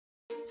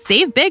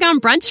Save big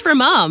on brunch for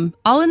mom,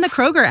 all in the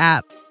Kroger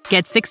app.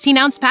 Get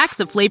 16-ounce packs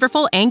of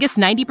flavorful Angus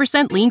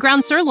 90% lean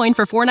ground sirloin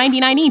for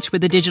 $4.99 each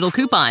with a digital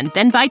coupon.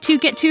 Then buy 2,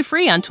 get 2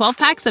 free on 12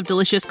 packs of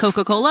delicious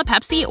Coca-Cola,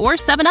 Pepsi, or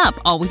 7-Up,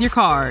 all with your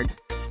card.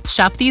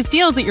 Shop these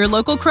deals at your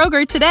local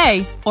Kroger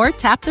today, or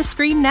tap the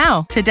screen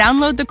now to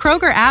download the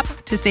Kroger app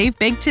to save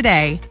big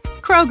today.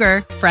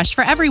 Kroger, fresh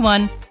for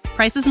everyone.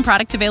 Prices and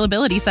product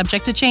availability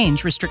subject to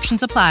change.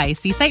 Restrictions apply.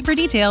 See site for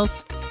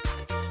details.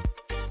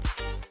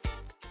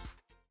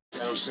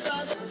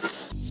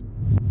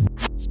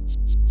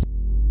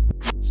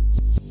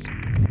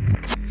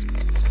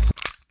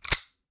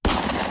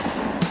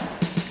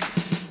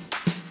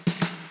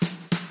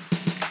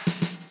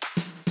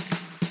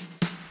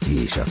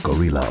 He's a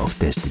gorilla of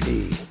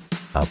destiny,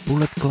 a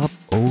Bullet Club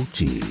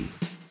OG,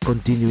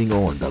 continuing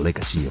on the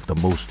legacy of the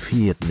most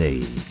feared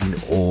name in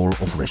all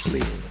of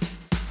wrestling.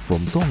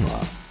 From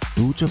Tonga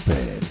to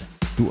Japan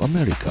to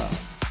America,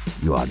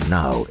 you are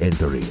now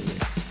entering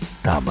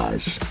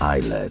Tama's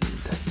Island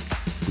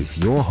with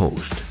your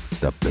host,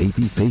 the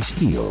babyface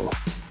heel,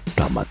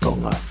 Tama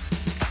Tonga.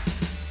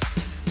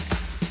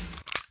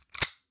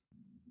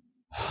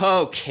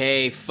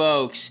 Okay,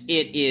 folks,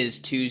 it is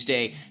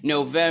Tuesday,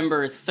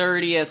 November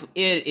 30th.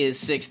 It is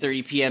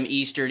 6:30 p.m.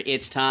 Eastern.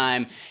 It's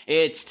time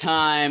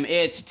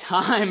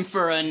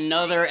for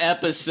another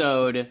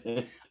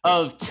episode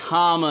of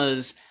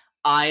Tama's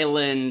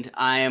Island.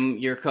 I am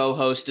your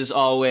co-host, as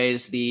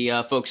always,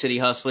 the Folk City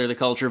Hustler, the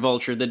Culture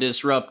Vulture, the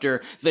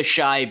Disruptor, the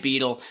Shy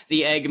Beetle,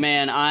 the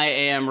Eggman. I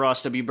am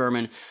Ross W.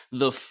 Berman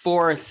the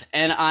Fourth,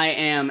 and I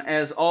am,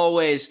 as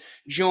always,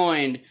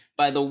 joined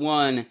by the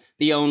one,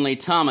 the only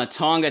Tama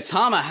Tonga.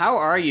 Tama, how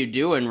are you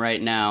doing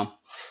right now?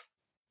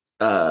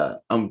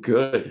 I'm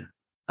good.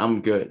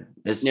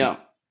 It's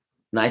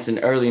nice and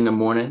early in the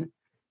morning.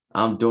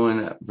 I'm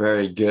doing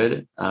very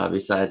good.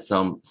 Besides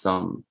some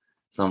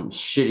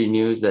shitty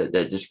news that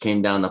just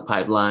came down the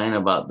pipeline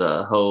about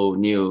the whole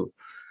new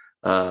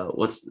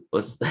what's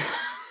the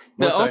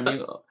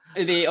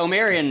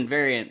Omarion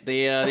variant,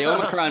 the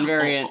Omicron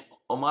variant.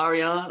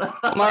 Omarion,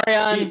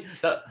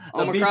 the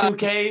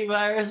B2K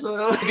virus, the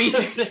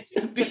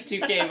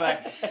B2K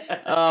virus.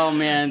 Oh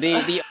man,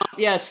 the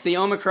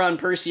Omicron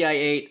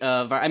Persei 8.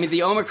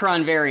 The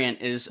Omicron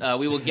variant is.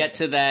 We will get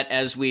to that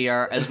as we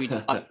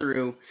talk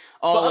through.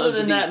 Other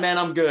than that, man,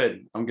 I'm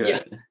good. Yeah.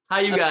 How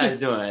you guys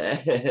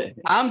doing?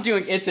 I'm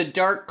doing. It's a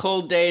dark,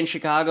 cold day in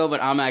Chicago,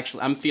 but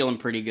I'm feeling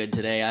pretty good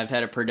today. I've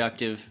had a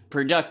productive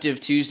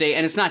Tuesday,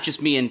 and it's not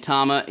just me and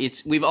Tama.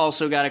 We've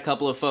also got a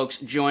couple of folks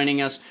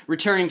joining us,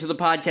 returning to the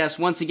podcast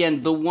once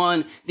again. The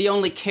one, the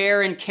only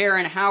Karen.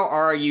 Karen, how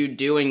are you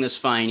doing this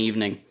fine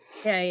evening?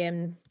 Yeah,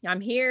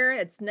 I'm here.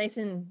 It's nice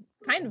and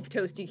kind of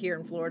toasty here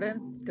in Florida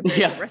compared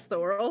to the rest of the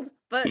world,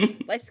 but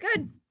life's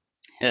good.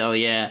 Hell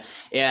yeah.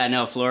 Yeah,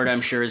 no, Florida, I'm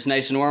sure, is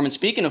nice and warm. And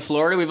speaking of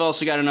Florida, we've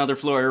also got another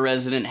Florida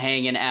resident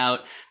hanging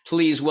out.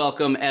 Please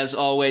welcome, as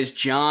always,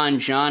 John.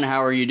 John,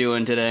 how are you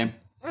doing today?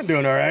 I'm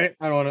doing all right.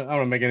 I don't want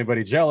to make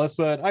anybody jealous,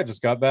 but I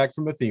just got back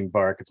from a theme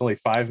park. It's only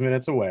 5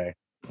 minutes away.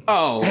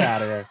 Oh. Get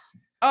out of here.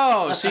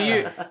 Oh, so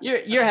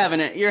you're having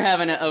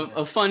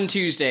a fun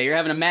Tuesday. You're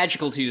having a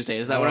magical Tuesday.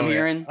 Is that what I'm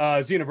hearing?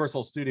 It's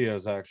Universal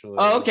Studios, actually.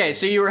 Oh, okay.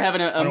 So you were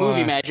having a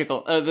movie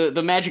magical,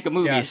 the magic of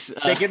movies.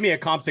 Yeah. They give me a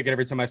comp ticket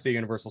every time I say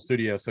Universal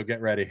Studios, so get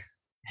ready.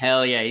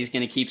 Hell yeah, he's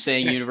gonna keep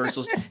saying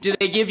Universal. Do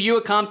they give you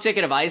a comp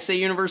ticket if I say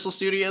Universal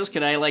Studios?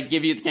 Can I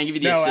give you the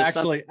no,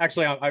 assist?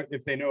 Actually,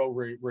 if they know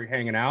we're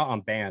hanging out,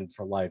 I'm banned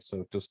for life.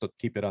 So just to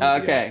keep it on.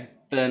 Okay,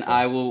 then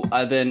I will.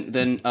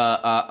 Then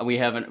we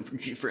have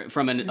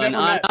from an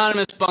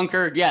anonymous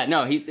bunker. Yeah,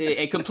 no,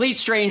 a complete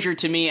stranger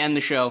to me and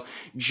the show.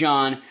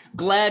 John,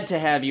 glad to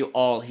have you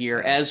all here.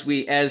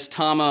 As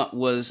Tama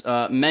was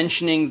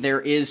mentioning,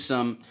 there is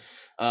some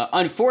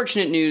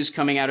unfortunate news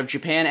coming out of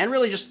Japan and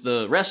really just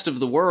the rest of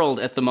the world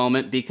at the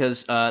moment,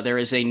 because there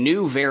is a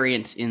new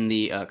variant in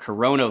the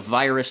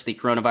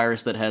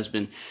coronavirus that has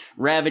been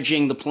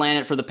ravaging the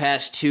planet for the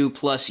past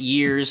 2+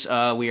 years.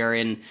 We are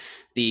in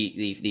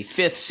the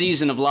fifth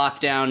season of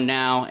lockdown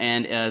now,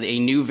 and a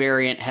new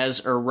variant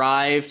has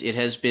arrived. It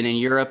has been in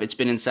Europe, it's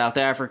been in South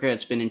Africa,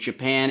 it's been in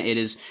Japan. It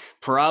is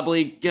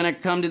probably gonna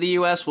come to the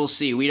U.S. We'll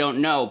see. We don't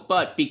know,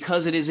 but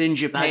because it is in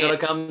Japan, not gonna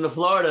come to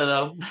Florida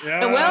though.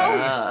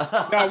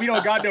 Yeah. No, we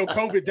don't got no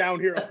COVID down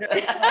here.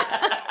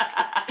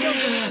 You don't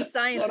believe in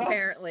science,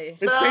 apparently.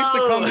 It's safe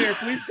to come here.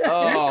 Please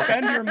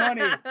spend your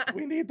money.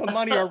 We need the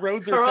money. Our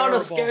roads are terrible.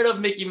 Scared of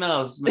Mickey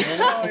Mouse, man.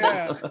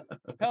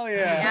 Hell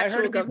yeah. The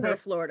actual governor of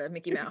Florida,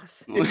 Mickey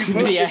Mouse.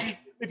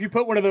 If you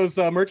put one of those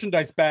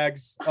merchandise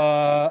bags,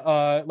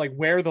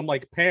 wear them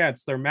like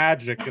pants, they're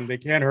magic and they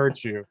can't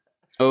hurt you.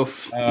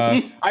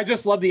 I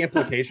just love the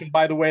implication,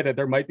 by the way, that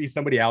there might be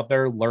somebody out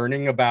there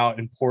learning about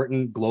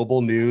important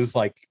global news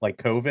like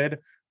COVID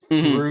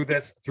through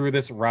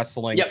this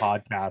wrestling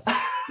podcast.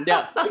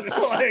 Yeah.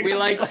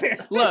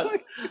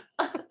 Look,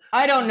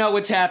 I don't know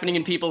what's happening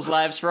in people's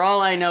lives. For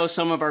all I know,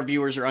 some of our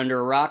viewers are under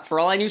a rock. For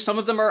all I knew, some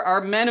of them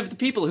are men of the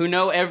people who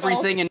know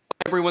everything and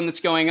know everyone that's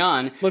going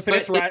on. Listen,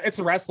 it's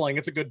wrestling.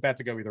 It's a good bet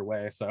to go either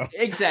way. So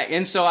exactly,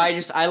 and so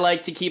I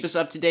like to keep us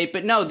up to date.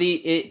 But no, at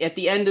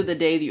the end of the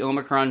day, the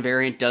Omicron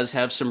variant does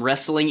have some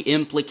wrestling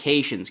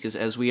implications because,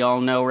 as we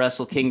all know,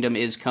 Wrestle Kingdom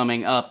is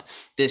coming up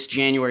this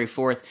January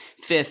 4th,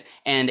 5th,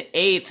 and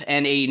 8th,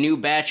 and a new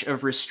batch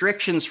of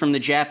restrictions from the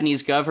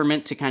Japanese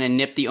government to kind of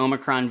nip the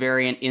Omicron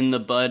variant in the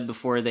bud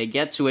before they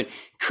get to it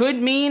could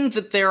mean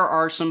that there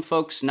are some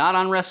folks not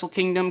on Wrestle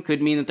Kingdom,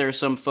 could mean that there are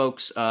some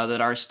folks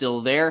that are still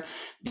there.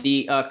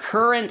 The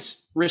current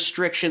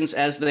restrictions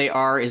as they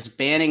are is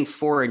banning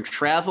foreign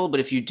travel, but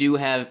if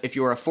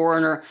you're a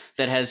foreigner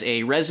that has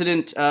a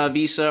resident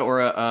visa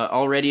or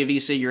already a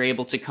visa, you're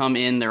able to come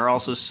in. There are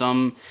also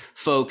some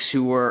folks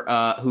who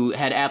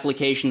had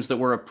applications that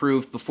were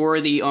approved before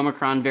the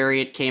Omicron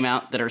variant came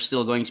out that are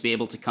still going to be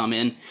able to come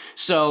in.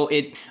 So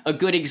a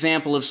good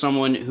example of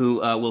someone who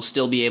will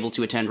still be able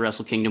to attend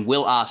Wrestle Kingdom,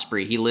 Will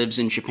Ospreay. He lives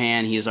in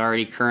Japan. He is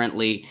already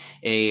currently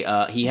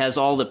he has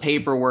all the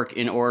paperwork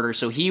in order,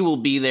 so he will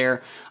be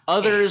there.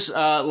 Others,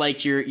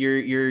 like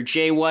your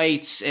Jay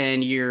Whites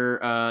and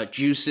your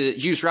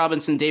Juice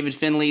Robinson, David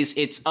Finleys,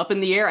 it's up in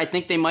the air. I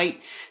think they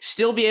might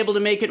still be able to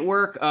make it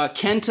work.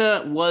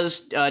 Kenta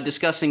was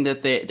discussing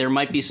that there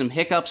might be some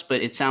hiccups,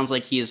 but it sounds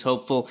like he is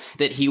hopeful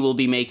that he will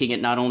be making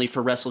it not only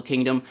for Wrestle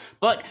Kingdom,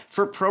 but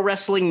for Pro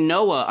Wrestling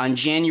Noah on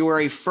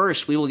January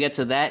 1st. We will get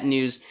to that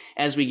news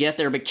as we get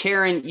there. But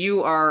Karen,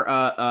 you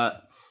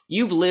are...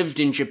 You've lived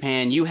in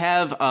Japan. You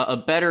have a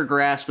better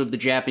grasp of the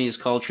Japanese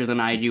culture than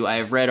I do. I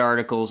have read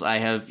articles.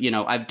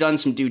 I've done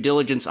some due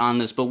diligence on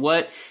this. But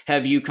what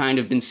have you kind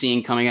of been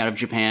seeing coming out of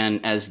Japan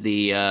as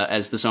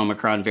this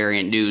Omicron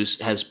variant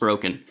news has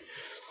broken?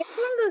 It's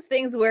one of those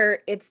things where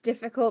it's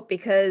difficult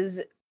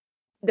because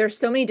there's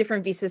so many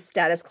different visa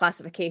status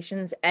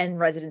classifications and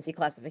residency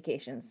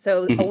classifications.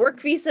 So a work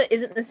visa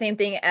isn't the same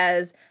thing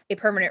as a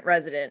permanent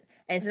resident.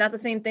 And it's not the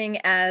same thing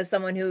as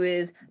someone who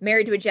is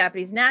married to a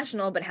Japanese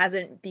national but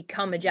hasn't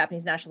become a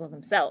Japanese national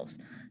themselves.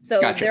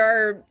 So Gotcha. There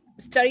are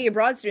study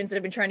abroad students that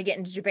have been trying to get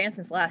into Japan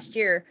since last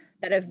year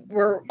that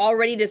were all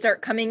ready to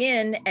start coming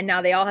in, and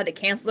now they all had to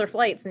cancel their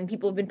flights, and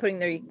people have been putting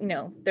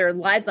their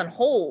lives on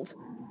hold.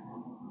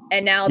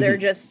 And now they're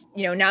just,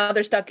 now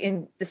they're stuck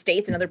in the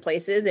States and other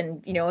places.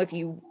 And, if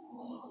you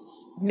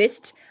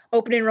missed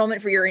open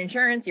enrollment for your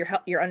insurance,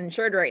 you're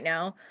uninsured right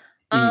now.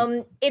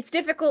 It's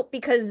difficult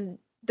because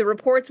the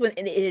reports when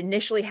it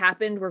initially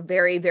happened were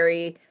very,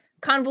 very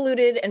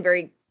convoluted and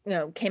very,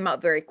 came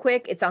out very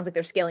quick. It sounds like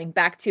they're scaling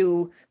back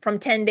from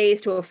 10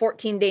 days to a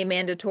 14-day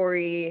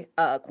mandatory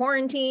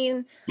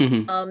quarantine.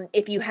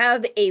 If you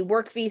have a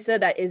work visa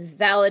that is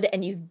valid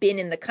and you've been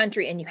in the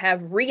country and you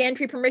have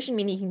re-entry permission,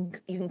 meaning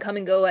you can come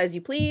and go as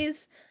you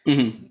please,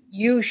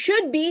 you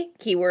should be,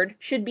 keyword,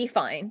 should be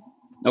fine.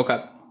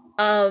 Okay.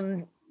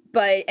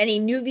 But any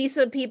new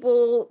visa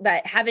people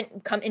that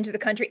haven't come into the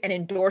country and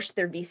endorsed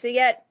their visa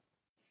yet,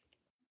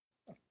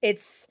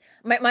 it's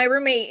my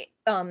roommate.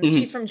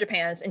 She's from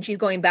Japan and she's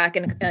going back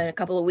in a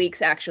couple of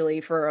weeks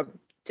actually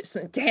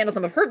to handle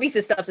some of her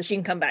visa stuff so she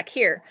can come back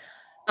here.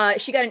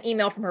 She got an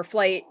email from her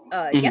flight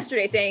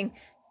yesterday saying,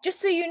 just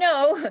so you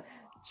know,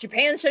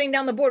 Japan's shutting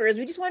down the borders.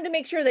 We just wanted to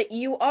make sure that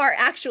you are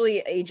actually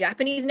a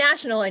Japanese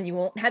national and you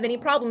won't have any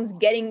problems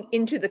getting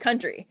into the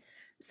country.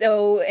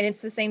 So, and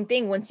it's the same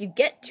thing. Once you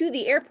get to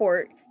the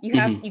airport, you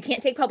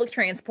can't take public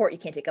transport. You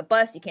can't take a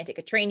bus. You can't take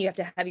a train. You have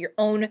to have your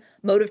own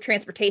mode of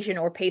transportation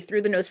or pay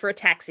through the nose for a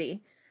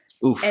taxi.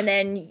 Oof. And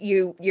then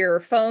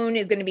your phone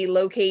is going to be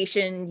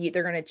location.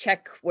 They're going to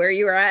check where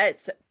you are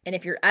at. And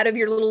if you're out of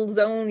your little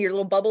zone, your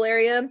little bubble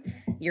area,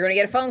 you're going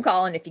to get a phone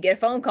call. And if you get a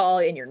phone call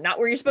and you're not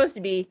where you're supposed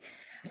to be,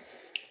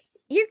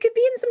 you could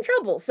be in some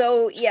trouble.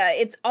 So yeah,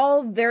 it's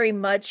all very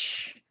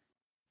much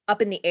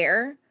up in the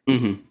air.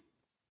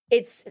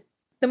 It's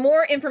the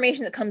more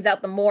information that comes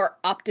out, the more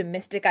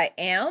optimistic I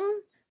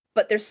am.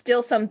 But there's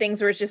still some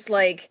things where it's just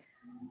like,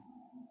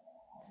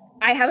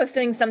 I have a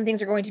feeling some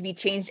things are going to be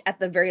changed at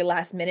the very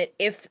last minute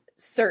if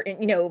certain,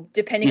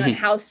 depending on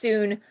how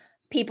soon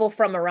people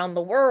from around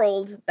the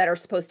world that are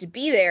supposed to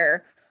be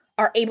there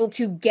are able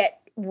to get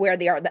where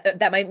they are.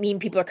 That might mean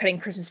people are cutting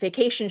Christmas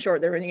vacation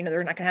short. they're going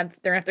to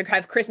have to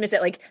have Christmas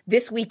at like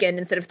this weekend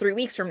instead of 3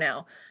 weeks from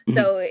now.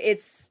 So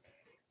it's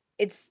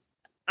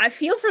I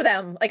feel for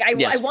them. Like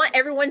I want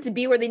everyone to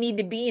be where they need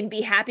to be and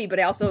be happy, but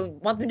I also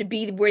want them to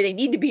be where they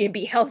need to be and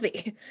be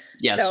healthy.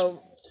 Yes.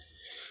 So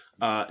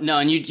no,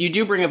 and you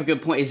do bring up a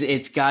good point.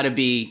 It's got to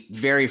be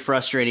very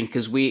frustrating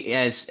because we,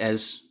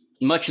 as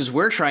much as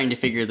we're trying to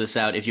figure this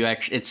out,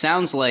 it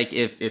sounds like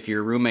if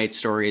your roommate's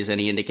story is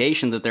any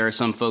indication that there are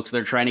some folks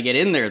that are trying to get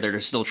in there that are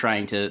still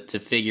trying to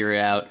figure it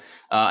out.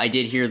 I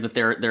did hear that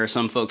there are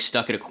some folks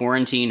stuck at a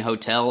quarantine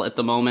hotel at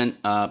the moment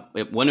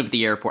at one of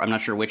the airports. I'm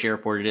not sure which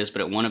airport it is,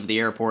 but at one of the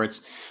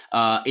airports.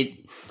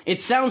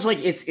 It sounds like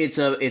it's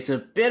a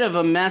bit of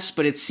a mess,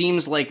 but it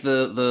seems like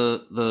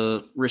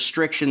the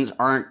restrictions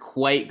aren't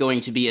quite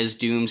going to be as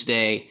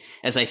doomsday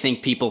as I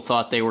think people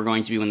thought they were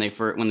going to be when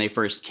they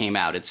first came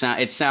out.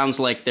 It sounds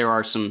like there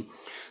are some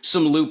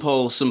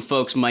loopholes some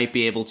folks might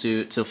be able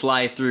to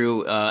fly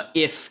through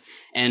if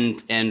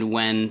and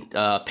when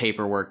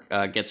paperwork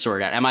gets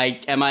sorted out. Am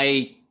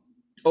I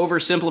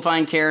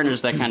oversimplifying, Karen, or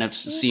does that kind of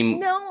seem?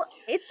 No,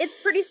 it's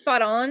pretty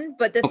spot on.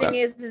 But the thing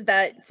is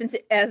that since,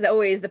 as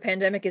always, the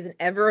pandemic is an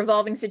ever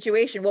evolving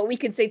situation, what we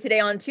could say today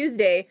on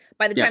Tuesday,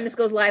 by the time this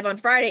goes live on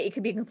Friday, it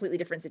could be a completely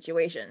different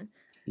situation.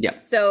 Yeah.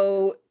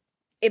 So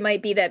it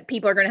might be that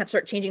people are going to have to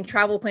start changing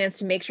travel plans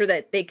to make sure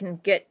that they can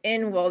get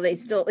in while they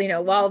still,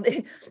 while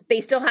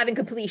they still haven't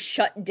completely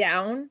shut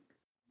down.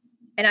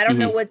 And I don't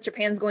know what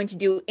Japan's going to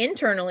do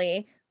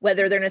internally,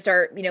 whether they're going to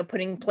start,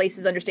 putting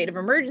places under state of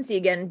emergency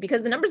again,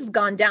 because the numbers have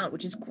gone down,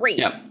 which is great.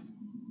 Yep.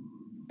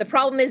 The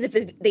problem is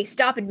if they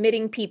stop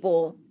admitting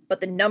people,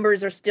 but the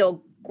numbers are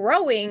still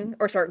growing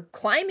or start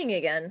climbing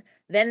again,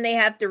 then they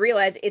have to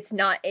realize it's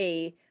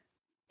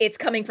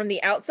coming from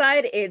the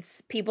outside.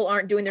 It's people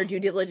aren't doing their due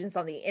diligence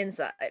on the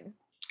inside.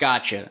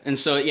 Gotcha. And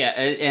so,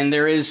 and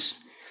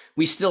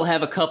we still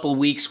have a couple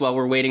weeks while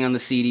we're waiting on the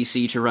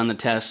CDC to run the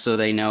tests so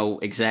they know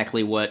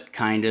exactly what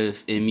kind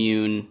of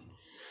immune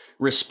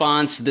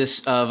response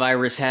this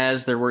virus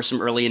has. There were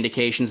some early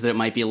indications that it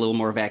might be a little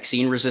more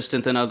vaccine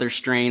resistant than other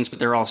strains, but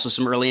there are also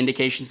some early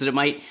indications that it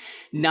might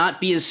not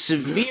be as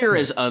severe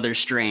as other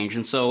strains.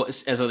 And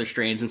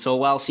so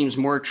while it seems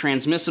more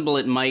transmissible,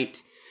 it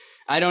might,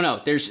 I don't know.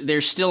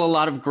 There's still a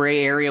lot of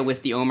gray area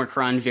with the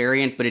Omicron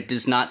variant, but it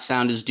does not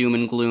sound as doom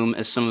and gloom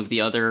as some of the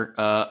other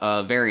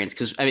variants.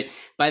 Because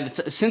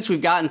since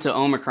we've gotten to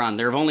Omicron,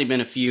 there have only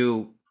been a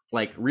few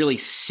like really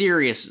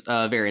serious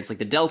variants, like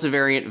the Delta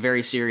variant,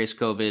 very serious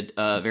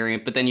COVID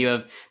variant. But then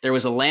there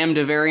was a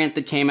Lambda variant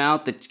that came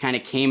out that kind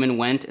of came and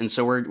went, and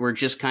so we're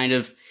just kind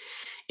of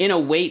in a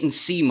wait and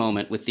see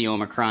moment with the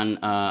Omicron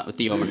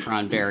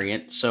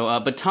variant. So,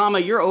 but Tama,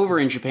 you're over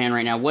in Japan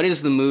right now. What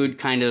is the mood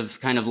kind of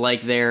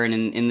like there and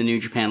in the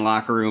New Japan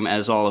locker room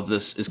as all of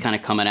this is kind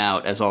of coming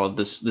out, as all of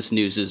this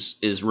news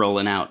is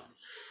rolling out?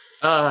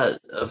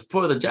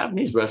 For the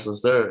Japanese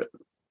wrestlers,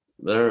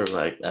 they're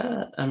like,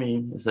 I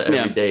mean, it's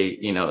every day,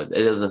 it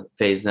doesn't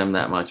phase them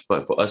that much.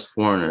 But for us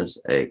foreigners,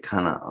 it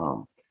kind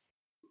of,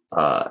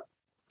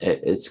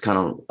 it's kind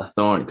of a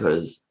thorn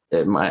because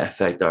it might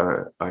affect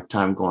our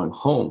time going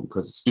home.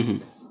 Because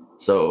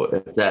so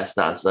if that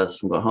stops us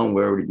from going home,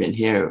 we've already been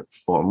here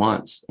 4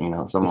 months.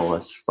 Some of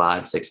us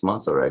 5-6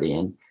 months already,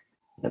 and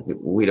if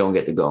we don't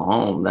get to go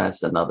home,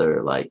 that's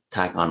another like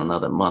tack on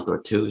another month or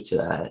two to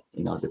that,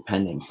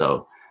 depending.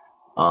 So.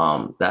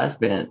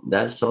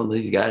 So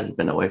these guys have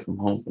been away from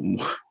home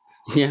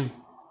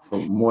for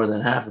more than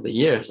half of the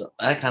year. So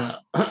that kind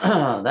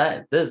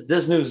of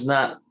this news is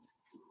not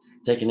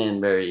taken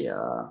in very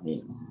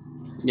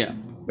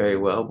very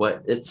well,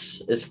 but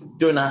it's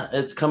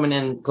coming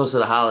in close to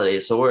the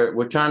holidays. So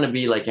we're trying to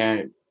be like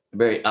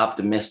very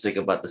optimistic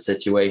about the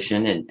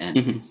situation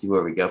and see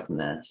where we go from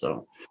there.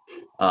 So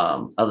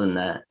other than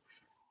that,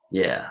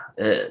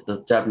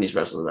 the Japanese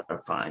wrestlers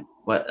are fine,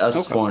 but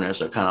us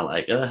foreigners are kind of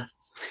like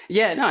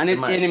yeah, no, and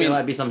there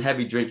might be some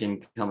heavy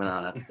drinking coming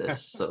on after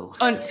this. So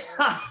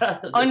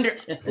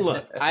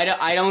look,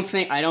 I don't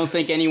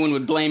think anyone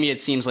would blame you.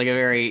 It seems like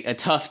a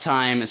tough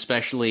time,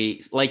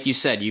 especially like you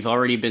said, you've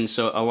already been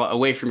so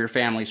away from your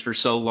families for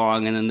so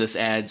long, and then this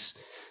adds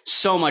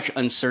so much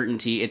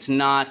uncertainty. It's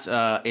not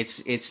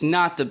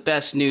the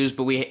best news,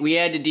 but we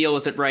had to deal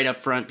with it right up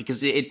front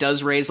because it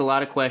does raise a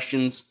lot of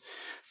questions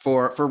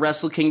for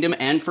Wrestle Kingdom,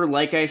 and for,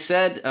 like I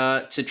said,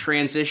 to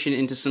transition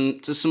into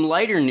some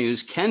lighter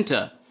news.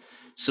 Kenta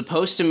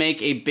supposed to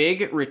make a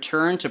big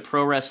return to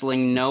Pro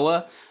Wrestling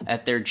Noah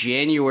at their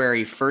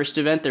January 1st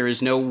event. There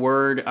is no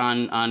word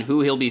on who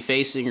he'll be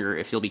facing or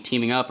if he'll be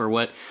teaming up or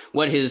what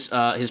his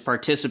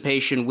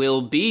participation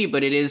will be,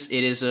 but it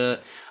is a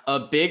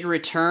big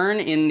return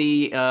in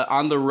the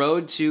on the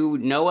road to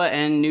Noah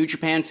and New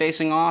Japan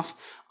facing off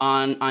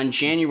on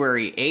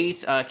January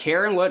 8th.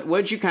 Karen,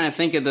 what'd you kind of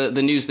think of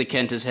the news that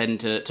Kenta's heading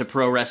to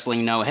Pro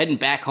Wrestling Noah, heading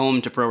back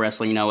home to Pro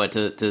Wrestling Noah,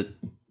 to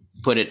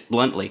put it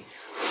bluntly?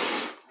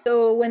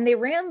 So when they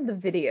ran the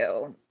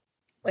video,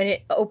 when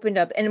it opened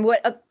up, and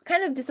what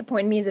kind of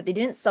disappointed me is that they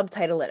didn't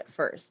subtitle it at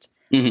first.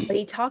 But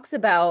he talks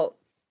about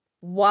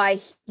why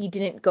he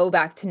didn't go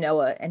back to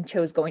Noah and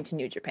chose going to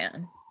New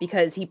Japan,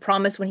 because he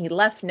promised when he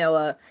left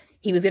Noah,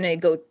 he was going to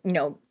go,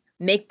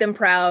 make them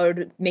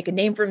proud, make a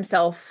name for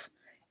himself.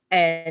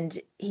 And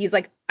he's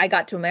like, I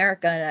got to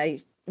America and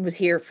I was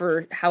here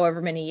for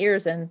however many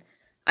years and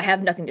I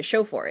have nothing to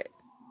show for it.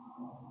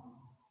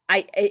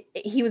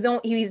 He was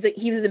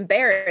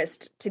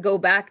embarrassed to go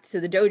back to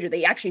the dojo.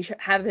 They actually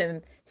have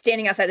him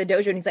standing outside the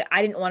dojo and he's like,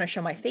 I didn't want to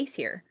show my face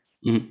here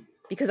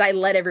because I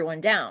let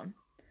everyone down.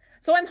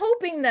 So I'm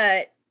hoping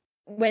that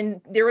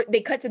when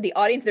they cut to the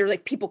audience, there were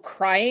like people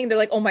crying. They're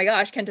like, oh my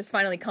gosh, Kenta's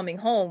finally coming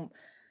home.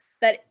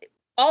 That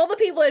all the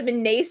people had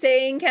been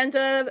naysaying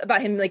Kenta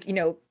about him, like,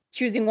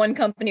 choosing one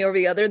company over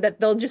the other, that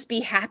they'll just be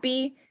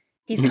happy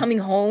he's coming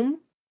home,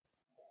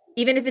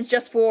 even if it's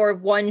just for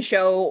one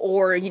show,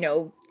 or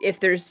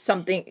if he's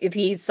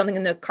something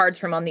in the cards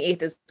from on the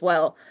 8th as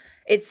well.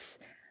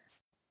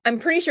 I'm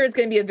pretty sure it's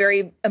going to be a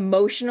very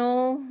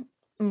emotional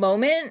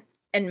moment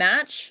and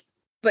match,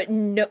 but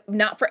no,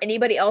 not for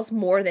anybody else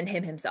more than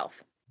him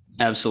himself.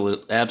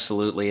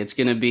 Absolutely. It's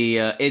going to be.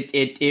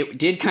 It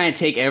did kind of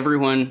take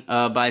everyone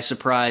by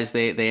surprise.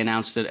 They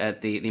announced it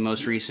at the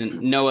most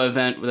recent Noah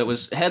event that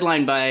was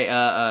headlined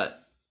by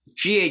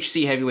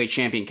GHC heavyweight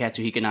champion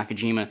Katsuhiko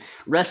Nakajima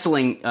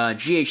wrestling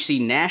GHC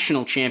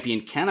national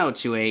champion Kenoh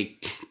to a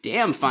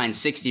damn fine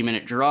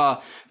 60-minute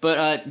draw.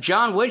 But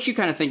John, what did you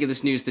kind of think of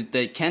this news that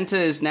Kenta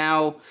is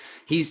now?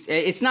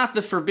 It's not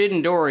the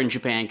forbidden door in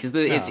Japan because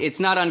it's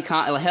not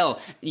uncommon.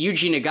 Hell,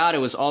 Yuji Nagata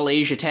was all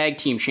Asia tag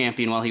team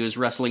champion while he was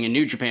wrestling in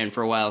New Japan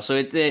for a while.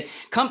 So the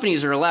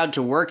companies are allowed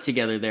to work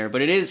together there.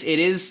 But it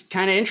is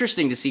kind of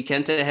interesting to see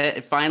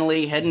Kenta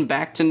finally heading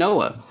back to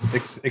Noah.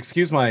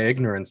 Excuse my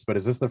ignorance, but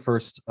is this the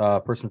first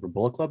person from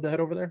Bullet Club to head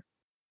over there?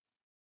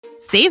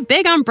 Save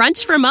big on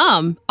brunch for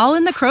mom, all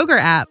in the Kroger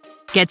app.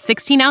 Get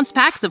 16-ounce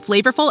packs of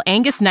flavorful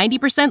Angus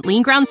 90%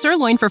 lean ground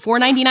sirloin for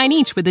 $4.99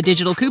 each with a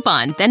digital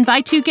coupon. Then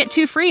buy 2, get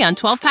 2 free on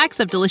 12 packs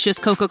of delicious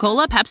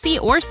Coca-Cola, Pepsi,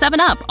 or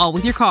 7-Up, all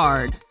with your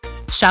card.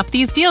 Shop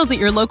these deals at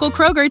your local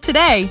Kroger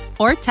today,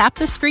 or tap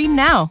the screen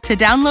now to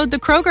download the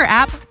Kroger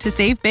app to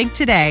save big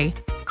today.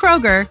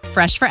 Kroger,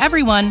 fresh for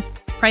everyone.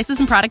 Prices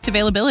and product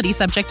availability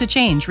subject to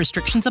change.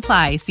 Restrictions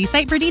apply. See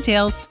site for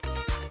details.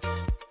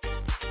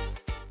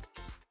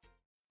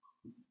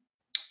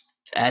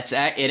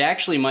 It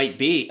actually might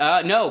be.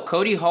 No,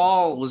 Cody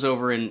Hall was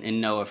over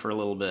in Noah for a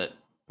little bit.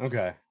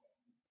 Okay.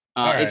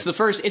 Right. It's the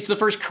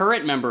first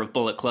current member of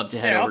Bullet Club to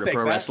head over to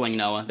Pro Wrestling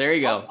Noah. There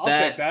you go. I'll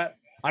take that.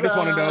 I just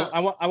want to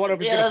know. I want to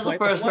be the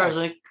first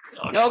person.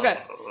 Okay.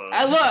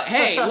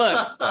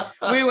 Look.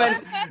 We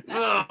went.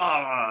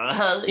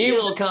 You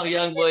little come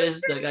young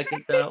boys that got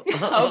kicked out.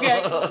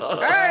 Okay.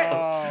 All right.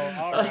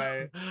 Oh, all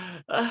right.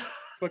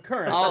 But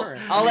current.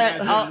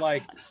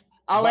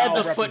 I'll add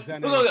the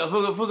footnote.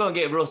 We're gonna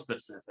get real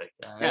specific.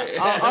 Right?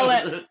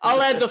 Yeah,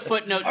 I'll add the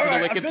footnote to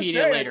the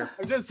Wikipedia later.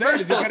 I'm just saying,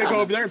 is he gonna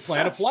go over there and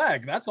plant a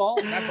flag? That's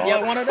all. That's all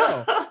I want to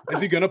know.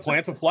 Is he gonna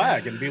plant a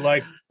flag and be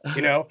like,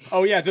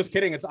 oh yeah, just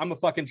kidding. I'm a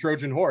fucking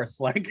Trojan horse,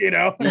 like,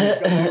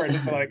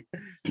 like,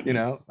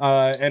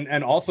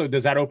 and also,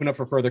 does that open up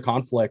for further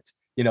conflict,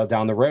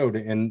 down the road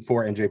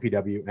for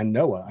NJPW and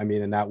Noah? I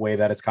mean, in that way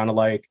that it's kind of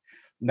like,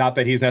 not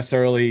that he's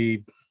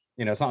necessarily,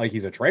 it's not like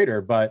he's a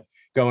traitor, but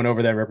going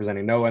over there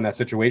representing Noah in that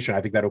situation,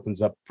 I think that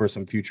opens up for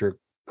some future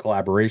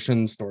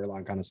collaboration,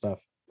 storyline kind of stuff.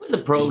 The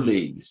pro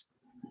leagues.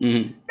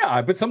 Mm-hmm.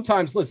 Yeah, but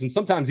sometimes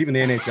even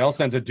the NHL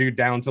sends a dude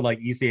down to like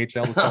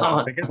ECHL to sell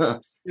some tickets.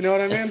 You know what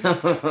I mean?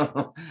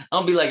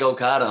 I'll be like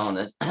Okada on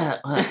this.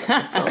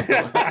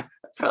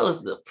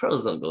 Pros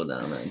don't go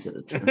down there into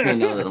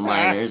the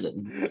minors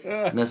and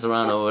mess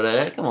around over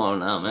there. Come on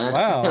now, man.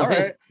 Wow, all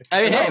right.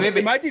 I mean, maybe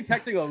am I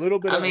detecting a little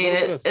bit?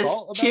 It's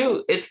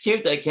cute. It's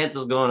cute that Kent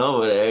is going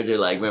over there to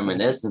like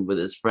reminiscing with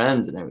his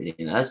friends and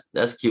everything.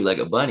 That's cute like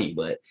a bunny,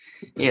 but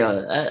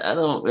I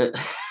don't.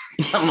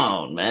 Come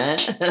on, man.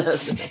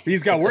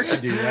 He's got work to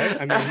do,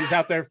 right? I mean, he's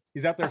out there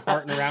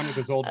farting around with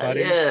his old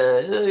buddies.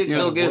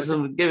 Go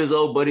give his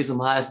old buddy some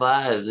high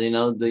fives,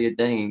 do your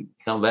thing.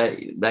 Come back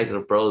to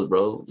the pros,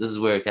 bro. This is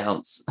where it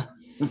counts.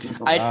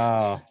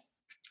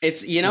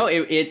 It's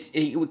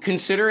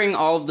considering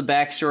all of the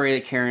backstory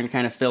that Karen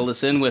kind of filled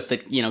us in with,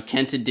 that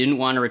Kenta didn't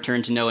want to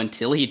return to Noah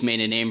until he'd made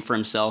a name for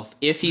himself.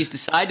 If he's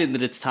decided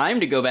that it's time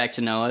to go back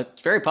to Noah,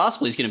 it's very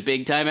possible he's going to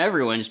big time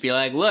everyone. Just be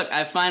like, look,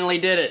 I finally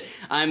did it.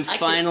 I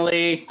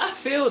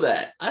feel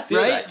that. I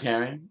feel that,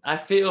 Karen. I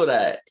feel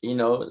that.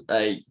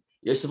 Like,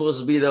 you're supposed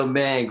to be the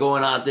man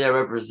going out there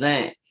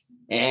represent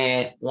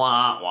and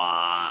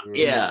wah.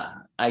 Yeah.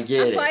 I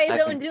get it. By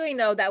his own doing,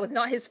 though, that was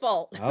not his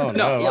fault. Oh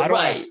no,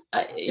 right.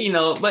 But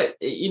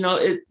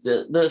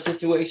the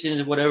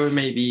situations, whatever it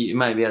may be, it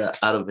might be out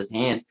of his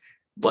hands.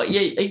 But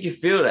yeah, you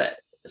feel that.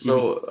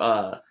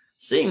 So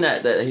seeing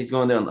that he's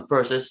going there on the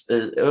first,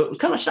 it was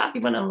kind of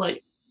shocking. But I'm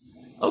like,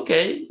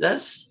 okay,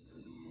 that's.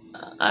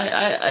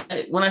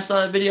 I when I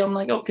saw that video, I'm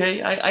like,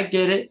 okay, I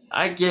get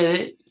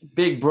it,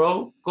 big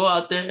bro. Go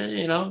out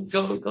there,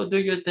 go do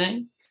your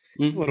thing.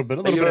 A little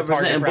bit. You're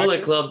representing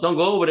Bullet Club. Don't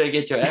go over there and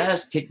get your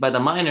ass kicked by the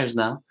minors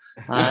now.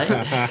 All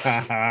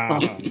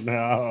right?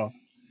 No.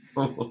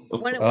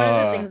 One of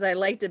the things I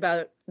liked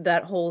about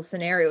that whole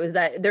scenario is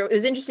that it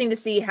was interesting to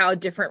see how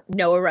different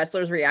Noah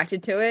wrestlers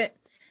reacted to it.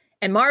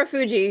 And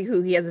Marufuji,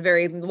 who he has a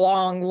very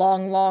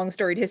long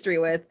storied history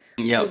with,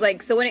 was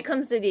like, so when it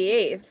comes to the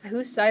 8th,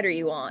 whose side are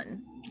you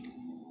on?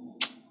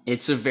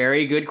 It's a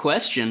very good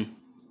question.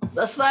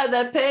 The side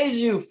that pays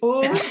you,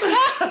 fool.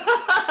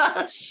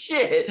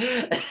 Shit.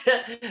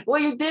 What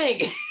do you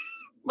think?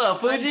 Well,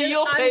 Fuji,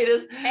 you'll pay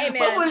this. Hey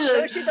man,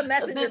 go shoot the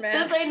messenger, man.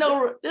 This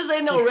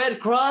ain't no Red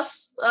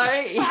Cross. All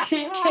right, you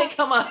can't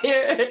come out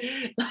here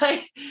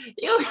like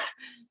you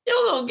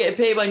don't get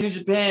paid by New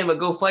Japan, but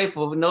go fight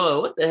for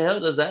Noah. What the hell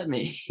does that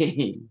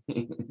mean?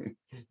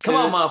 Come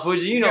on, Mount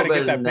Fuji, you know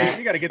better than that.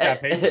 You got to get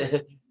that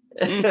paid.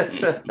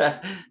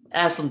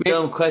 Ask some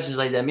dumb questions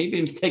like that. Maybe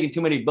I'm taking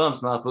too many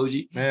bumps, Mount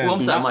Fuji.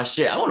 I'm sorry, my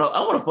shit. I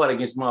want to fight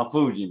against Mount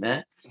Fuji,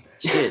 man.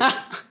 Shit.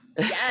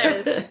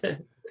 Yes.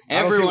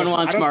 Everyone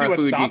wants Marufuji.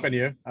 What's stopping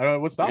you? I don't know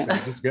what's stopping you.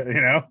 It's good,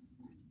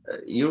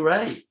 You're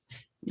right.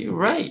 You're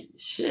right.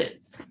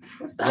 Shit.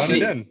 What's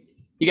that?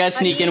 You guys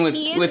sneak in with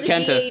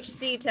Kenta. He is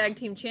the GHC tag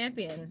team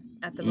champion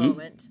at the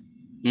moment.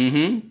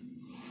 Mm-hmm.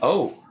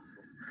 Oh.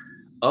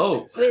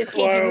 Wait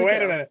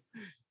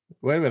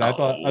a minute.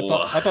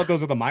 I thought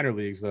those are the minor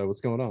leagues though.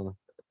 What's going on?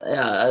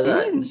 Yeah,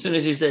 as soon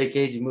as you say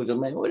Keiji Muto,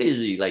 man, what is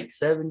he, like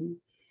 70?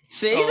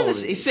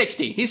 He's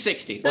 60. He's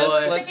 60. So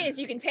what I'm saying is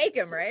you can take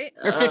him, right?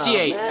 Or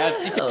 58.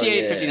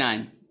 58,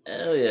 59.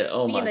 Hell yeah.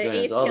 Oh my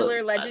goodness. Ace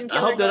killer, legend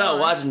killer. I hope they're not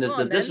watching this.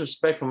 The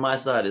disrespect from my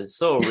side is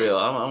so real.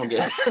 I'm gonna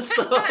get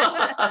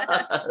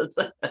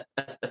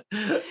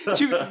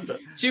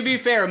to be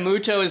fair,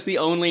 Muto is the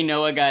only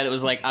Noah guy that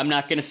was like, I'm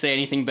not gonna say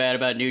anything bad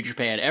about New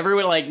Japan.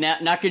 Everyone like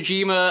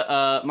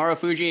Nakajima,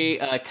 Marufuji,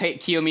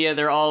 Kiyomiya,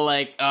 they're all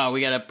like, oh,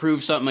 we gotta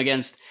prove something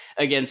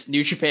against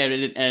New Japan,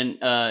 and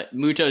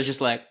Muto is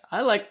just like, I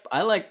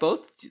like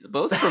both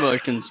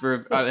promotions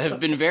have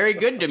been very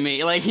good to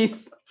me. Like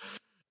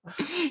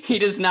he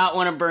does not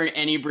want to burn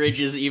any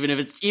bridges, even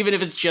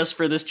if it's just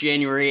for this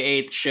January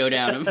 8th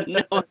showdown of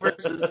Noah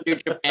versus New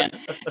Japan.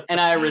 And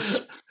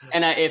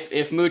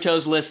if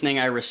Muto's listening,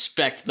 I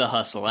respect the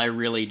hustle. I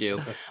really do.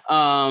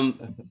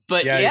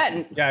 But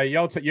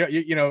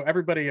you know,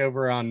 everybody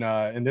over on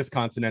in this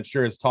continent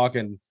sure is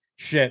talking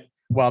shit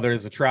while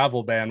there's a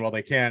travel ban, while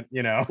they can't,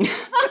 you know,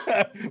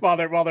 while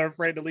they're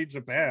afraid to leave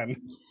Japan.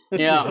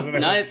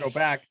 Yeah, go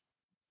back.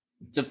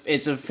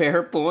 It's a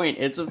fair point.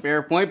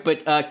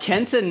 But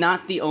Kenta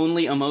not the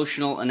only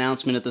emotional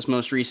announcement at this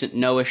most recent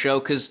Noah show,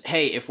 because,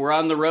 hey, if we're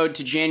on the road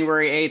to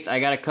January 8th, I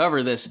got to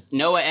cover this.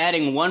 Noah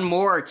adding one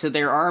more to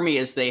their army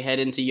as they head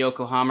into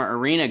Yokohama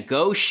Arena.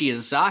 Go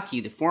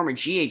Shiozaki, the former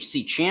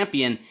GHC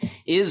champion,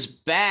 is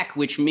back,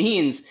 which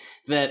means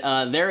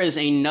that there is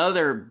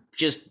another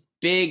just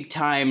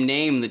big-time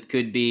name that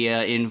could be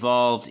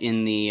involved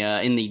in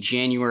the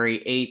January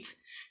 8th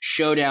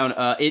showdown.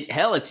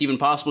 It's even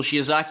possible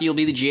Shiozaki will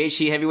be the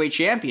GHC heavyweight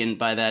champion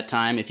by that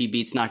time if he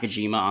beats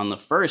Nakajima on the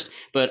 1st.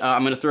 But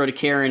I'm going to throw to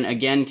Karen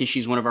again because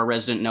she's one of our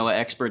resident Noah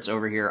experts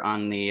over here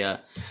on the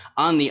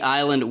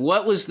island.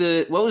 What was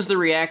the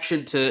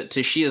reaction to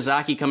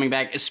Shiozaki coming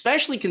back,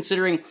 especially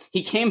considering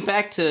he came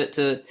back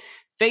to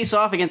face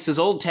off against his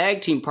old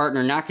tag team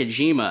partner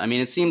Nakajima? I mean,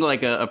 it seemed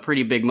like a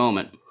pretty big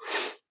moment.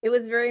 It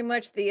was very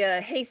much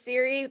the hey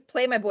Siri,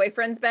 play my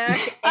boyfriend's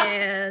back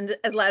and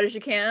as loud as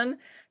you can.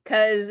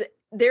 Because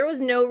there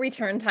was no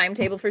return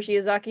timetable for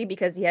Shiozaki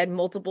because he had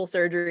multiple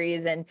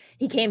surgeries and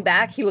he came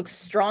back. He looks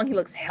strong. He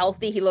looks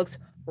healthy. He looks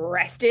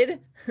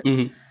rested.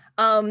 Mm-hmm.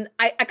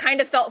 I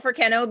kind of felt for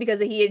Kenoh because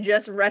he had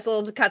just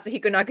wrestled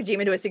Katsuhiko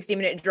Nakajima to a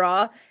 60-minute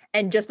draw.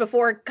 And just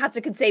before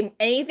Katsu could say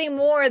anything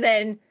more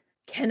than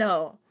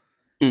Kenoh.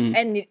 Mm-hmm.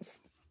 And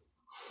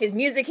his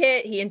music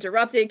hit. He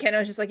interrupted.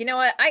 Kenoh's just like, you know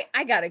what?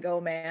 I got to go,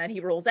 man.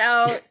 He rolls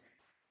out.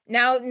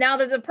 Now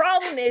that the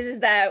problem is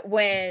that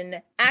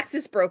when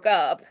Axis broke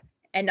up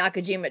and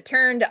Nakajima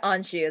turned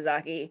on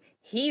Shiozaki,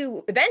 he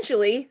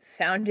eventually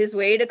found his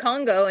way to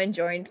Congo and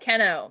joined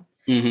Kenoh.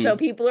 Mm-hmm. So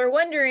people are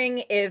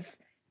wondering if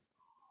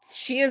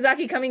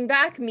Shiozaki coming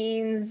back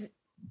means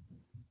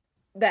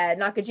that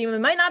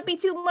Nakajima might not be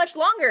too much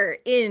longer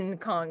in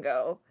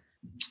Congo.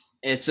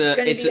 It's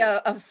going to be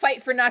a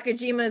fight for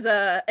Nakajima's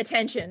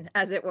attention,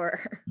 as it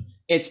were.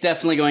 It's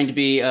definitely going to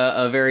be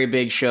a very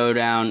big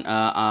showdown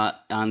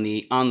on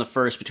the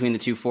 1st between the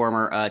two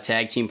former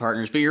tag team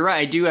partners. But you're right,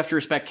 I do have to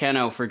respect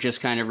Kenoh for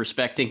just kind of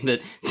respecting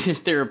that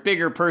there are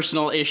bigger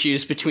personal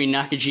issues between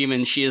Nakajima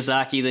and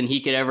Shiozaki than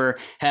he could ever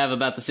have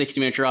about the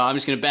 60-minute draw. I'm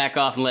just going to back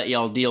off and let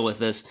y'all deal with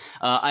this.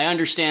 I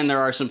understand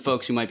there are some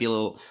folks who might be a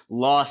little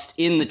lost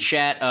in the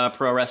chat.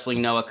 Pro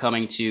Wrestling Noah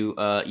coming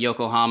to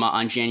Yokohama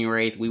on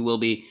January 8th. We will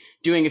be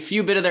doing a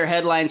few bit of their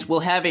headlines.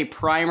 We'll have a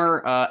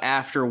primer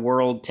after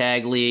World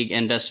Tag League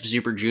and Best of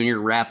Super Junior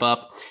wrap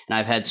up, and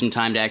I've had some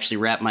time to actually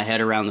wrap my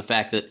head around the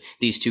fact that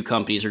these two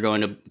companies are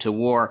going to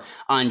war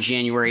on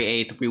January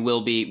 8th. We will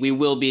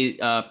be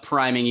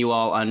priming you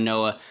all on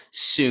Noah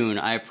soon,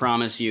 I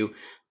promise you.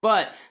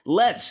 But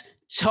let's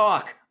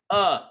talk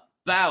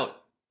about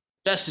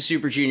Best of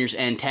Super Juniors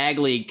and Tag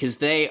League, because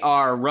they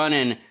are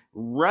running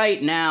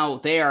right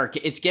now.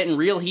 It's getting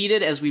real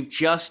heated as we've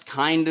just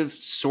kind of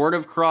sort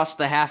of crossed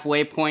the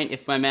halfway point,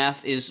 if my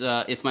math is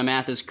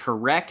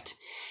correct.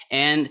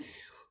 And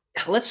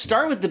let's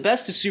start with the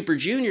Best of Super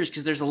Juniors,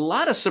 because there's a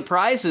lot of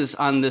surprises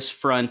on this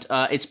front.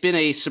 It's been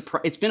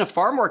a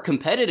far more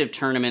competitive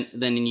tournament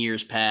than in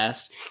years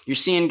past. You're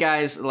seeing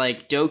guys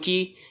like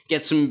Doki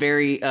get some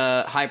very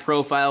high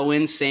profile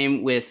wins.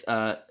 Same with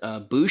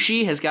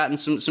Bushi has gotten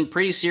some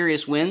pretty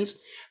serious wins.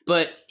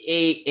 But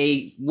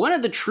one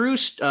of the true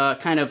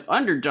kind of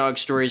underdog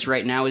stories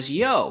right now is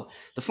Yo.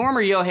 The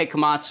former Yohei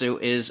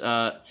Komatsu is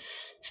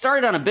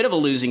started on a bit of a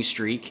losing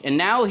streak, and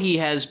now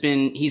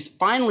he's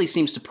finally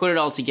seems to put it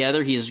all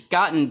together. He has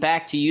gotten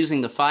back to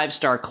using the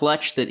 5-star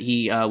clutch that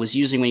he was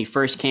using when he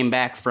first came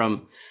back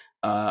from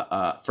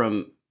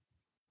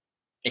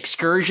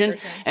Excursion.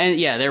 And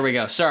yeah, there we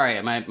go.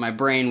 Sorry, my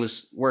brain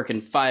was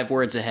working 5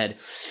 words ahead.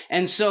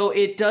 And so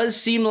it does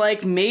seem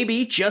like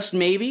maybe, just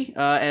maybe,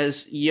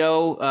 as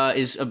Yo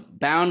is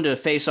bound to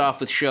face off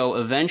with Sho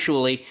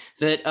eventually,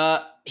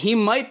 that he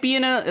might be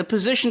in a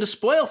position to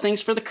spoil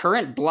things for the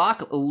current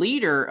block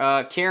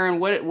leader. Karen,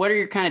 what are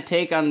your kind of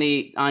take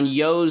on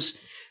Yo's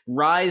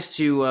rise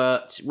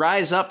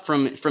up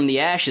from the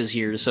ashes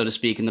here, so to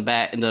speak, in the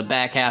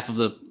back half of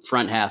the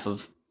front half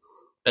of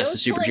Best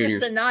of Super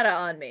Juniors? A Sonata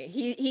on me.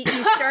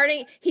 He's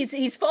starting.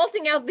 He's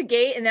faulting out the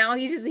gate, and now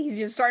he's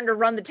just starting to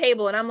run the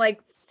table. And I'm like,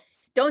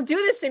 don't do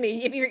this to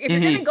me. If you're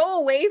gonna go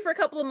away for a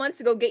couple of months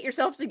to go get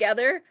yourself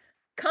together,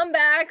 come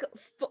back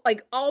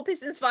like all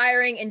pistons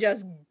firing and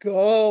just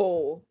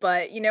go.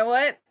 But you know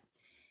what?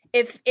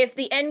 If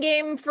the end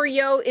game for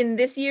Yo in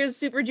this year's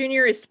Super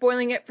Junior is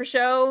spoiling it for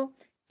Sho,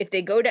 if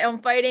they go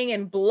down fighting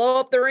and blow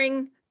up the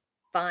ring,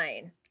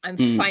 fine. I'm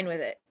fine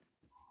with it.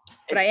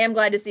 But I am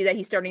glad to see that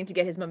he's starting to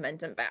get his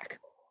momentum back.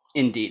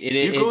 Indeed.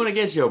 You're going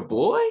against your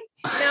boy?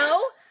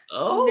 No.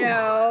 Oh.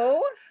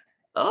 No.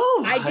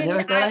 Oh, I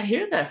never thought I'd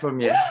hear that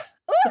from you.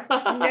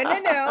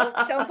 No.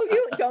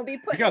 Don't be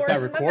putting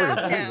words in the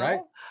mouth now.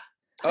 Right?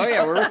 Oh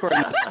yeah, we're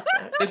recording this.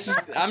 This is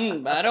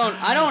I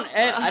don't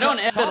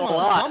edit a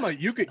lot. Mama,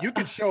 you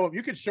could show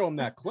him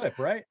that clip,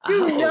 right?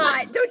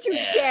 Don't you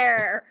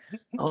dare.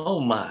 Oh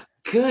my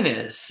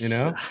goodness. You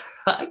know?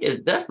 I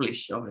can definitely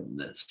show him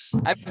this.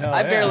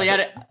 I barely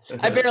edit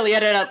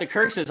out the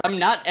curses. I'm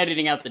not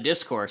editing out the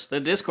discourse. The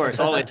discourse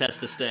always has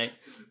to stay.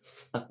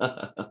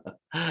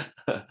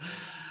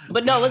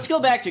 But no, let's go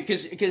back to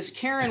because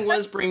Karen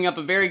was bringing up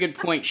a very good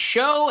point.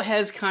 Sho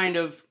has kind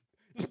of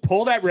just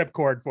pull that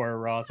ripcord for her,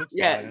 Ross. It's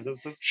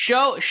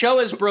fine. Sho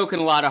has broken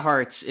a lot of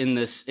hearts in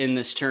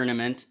this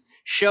tournament.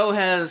 Sho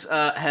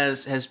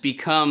has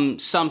become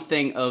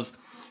something of,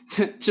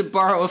 to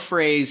borrow a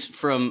phrase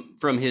from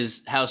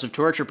his House of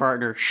Torture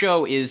partner,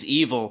 Sho is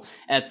evil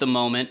at the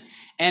moment.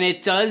 And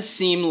it does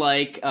seem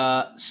like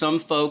some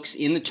folks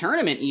in the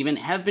tournament even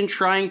have been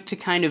trying to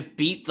kind of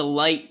beat the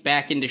light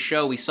back into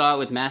Sho. We saw it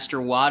with Master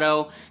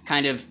Wato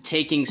kind of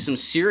taking some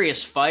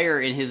serious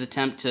fire in his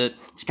attempt to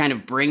kind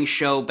of bring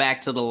Sho back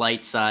to the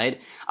light side.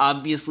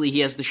 Obviously, he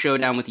has the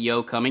showdown with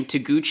Yo coming.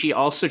 Taguchi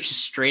also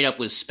just straight up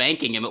was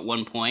spanking him at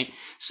one point.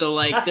 So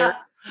like they're...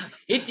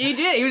 He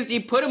did. He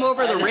put him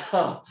over the ring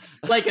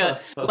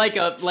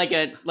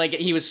like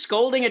he was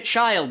scolding a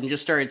child and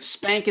just started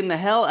spanking the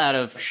hell out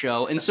of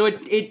Sho. And so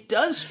it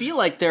does feel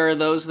like there are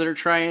those that are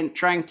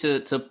trying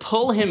to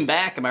pull him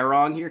back. Am I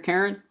wrong here,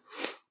 Karen?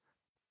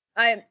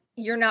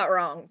 You're not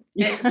wrong.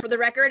 And for the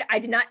record, I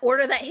did not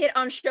order that hit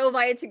on Sho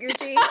via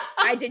Taguchi.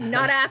 I did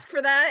not ask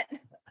for that.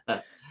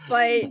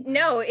 But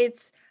no,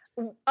 it's.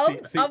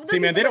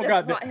 Man, they don't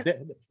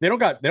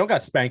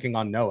got spanking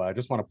on Noah. I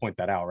just want to point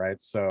that out, right?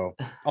 So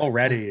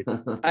already,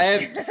 let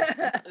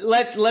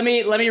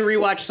me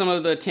rewatch some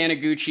of the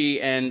Taniguchi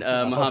and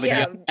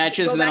Muhammad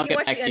matches, and then I'll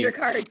get back to you.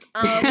 Undercards.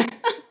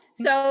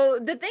 So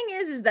the thing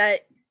is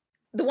that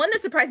the one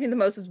that surprised me the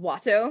most is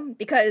Wato,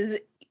 because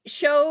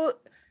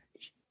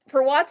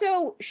for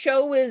Wato,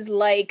 Sho was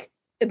like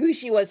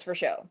Ibushi was for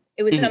Sho.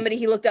 It was somebody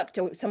he looked up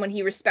to, someone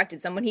he respected,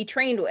 someone he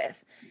trained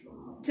with.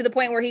 To the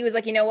point where he was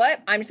like, you know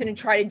what? I'm just going to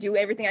try to do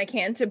everything I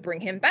can to bring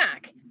him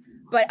back.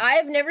 But I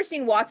have never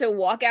seen Wato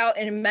walk out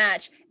in a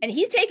match and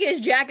he's taking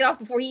his jacket off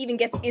before he even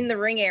gets in the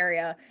ring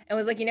area and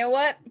was like, you know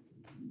what?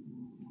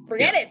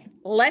 Forget it.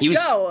 Let's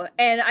go.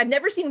 And I've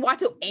never seen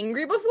Wato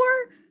angry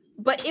before,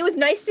 but it was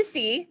nice to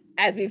see,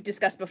 as we've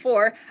discussed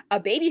before, a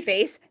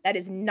babyface that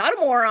is not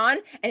a moron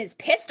and is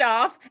pissed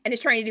off and is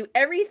trying to do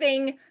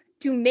everything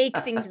to make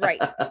things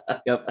right.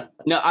 Yep.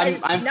 No,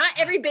 I'm not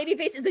every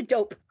babyface is a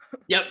dope.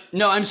 Yep.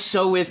 No, I'm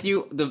so with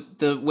you.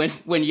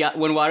 When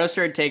Wato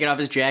started taking off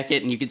his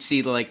jacket and you could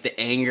see the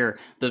anger,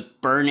 the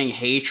burning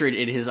hatred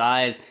in his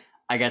eyes,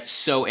 I got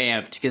so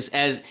amped because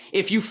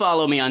if you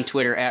follow me on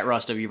Twitter at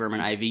Ross W.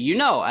 Berman IV, you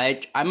know I'm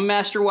a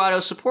Master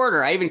Wato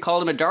supporter. I even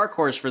called him a dark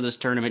horse for this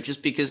tournament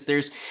just because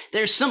there's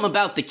something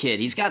about the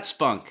kid. He's got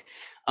spunk.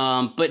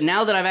 But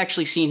now that I've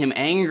actually seen him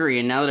angry,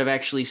 and now that I've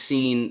actually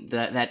seen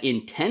that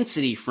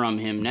intensity from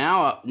him,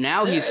 now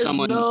he's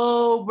someone.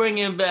 No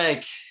bringing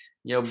back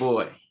your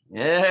boy.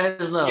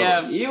 There's no.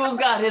 Yeah. Evil's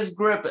got his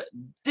grip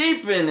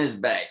deep in his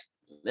back.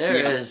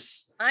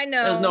 Is. I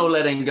know. There's no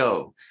letting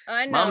go.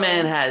 I know. My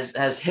man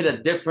has hit a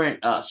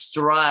different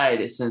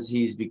stride since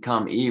he's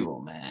become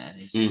evil, man.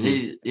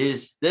 He's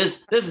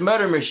this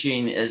murder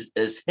machine is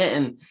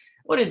hitting.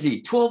 What is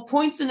he? 12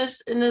 points in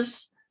this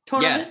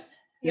tournament. Yeah.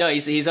 No,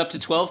 he's up to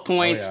 12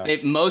 points. Oh, yeah.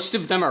 Most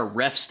of them are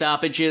ref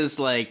stoppages.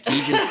 Like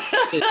he just.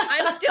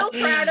 I'm still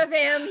proud of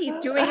him. He's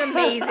doing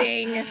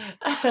amazing.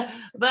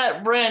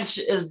 That wrench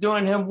is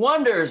doing him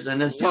wonders in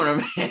this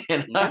tournament.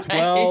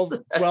 12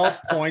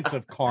 points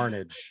of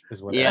carnage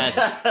is what. Yes.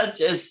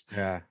 Just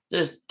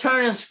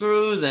turning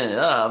screws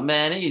and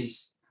man,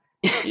 he's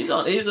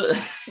on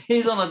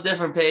a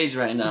different page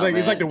right now.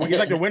 He's like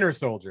the Winter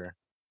Soldier.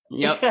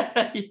 Yep.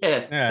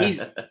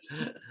 Yeah.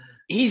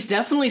 He's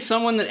definitely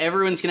someone that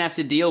everyone's gonna have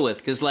to deal with,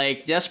 because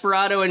like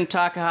Desperado and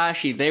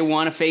Takahashi, they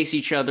want to face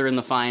each other in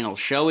the finals.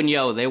 Sho and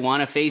Yo, they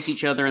want to face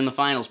each other in the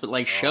finals, but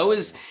like Sho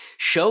is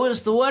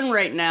the one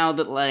right now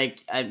that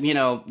like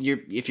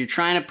if you're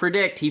trying to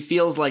predict, he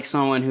feels like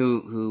someone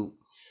who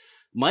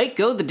might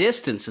go the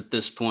distance at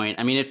this point.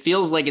 I mean, it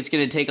feels like it's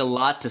going to take a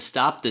lot to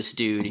stop this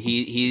dude.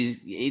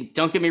 He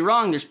don't get me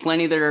wrong, there's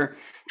plenty that are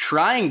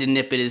trying to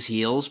nip at his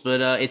heels, but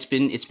it's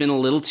been a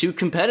little too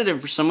competitive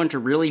for someone to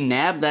really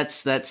nab that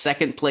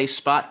second place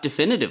spot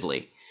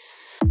definitively.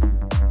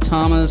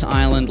 Tama's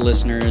Island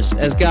listeners,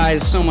 as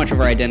guys, so much of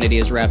our identity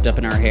is wrapped up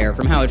in our hair,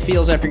 from how it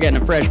feels after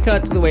getting a fresh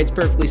cut to the way it's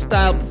perfectly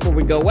styled before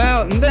we go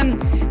out, and then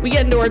we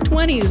get into our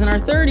 20s and our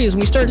 30s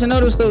and we start to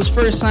notice those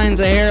first signs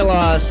of hair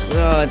loss.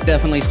 Oh, it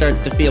definitely starts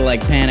to feel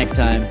like panic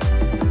time.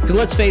 Because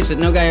let's face it,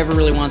 no guy ever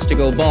really wants to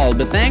go bald,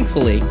 but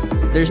thankfully,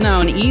 there's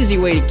now an easy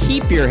way to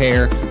keep your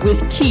hair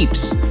with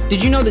Keeps.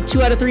 Did you know that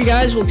 2 out of 3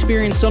 guys will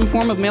experience some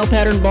form of male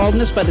pattern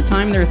baldness by the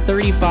time they're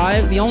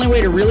 35? The only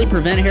way to really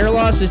prevent hair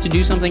loss is to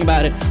do something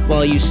about it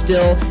while you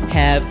still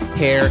have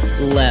hair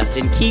left.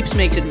 And Keeps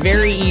makes it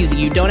very easy.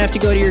 You don't have to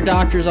go to your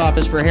doctor's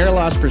office for hair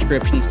loss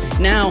prescriptions.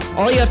 Now,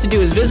 all you have to do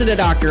is visit a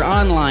doctor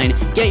online,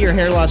 get your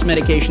hair loss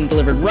medication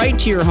delivered right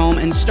to your home,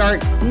 and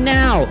start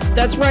now.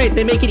 That's right,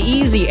 they make it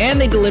easy,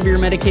 and they deliver your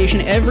medication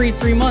every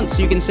 3 months,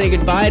 so you can say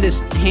goodbye to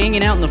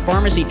hanging out in the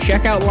pharmacy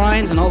checkout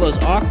lines and all those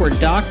awkward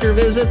doctor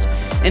visits.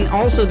 And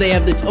also, they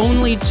have the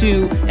only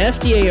 2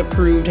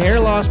 FDA-approved hair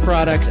loss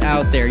products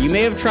out there. You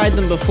may have tried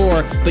them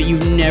before, but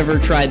you've never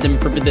tried them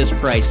for this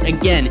price.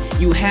 Again,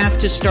 you have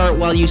to start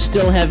while you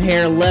still have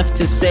hair left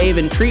to save,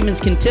 and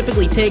treatments can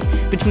typically take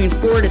between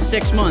 4 to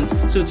 6 months,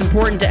 so it's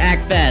important to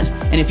act fast.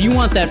 And if you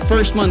want that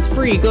first month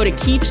free, go to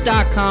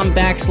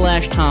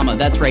keeps.com/Tama.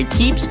 That's right,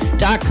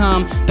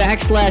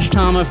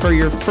 keeps.com/Tama for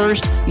your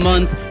first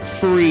month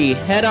free.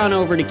 Head on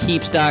over to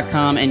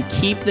keeps.com and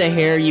keep the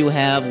hair you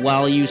have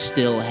while you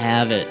still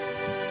have it.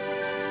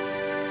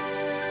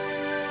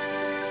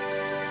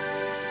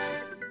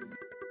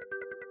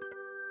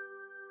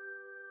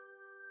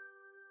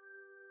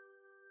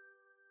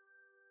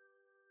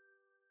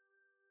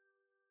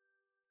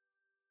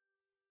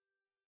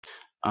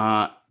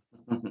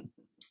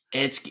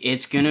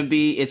 It's gonna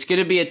be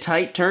a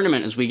tight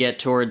tournament as we get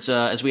towards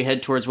as we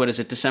head towards, what is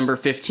it, December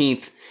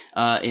 15th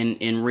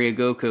in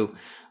Ryogoku.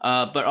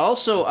 But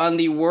also on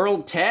the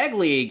World Tag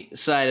League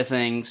side of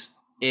things,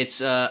 it's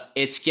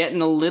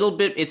getting a little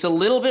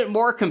bit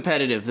more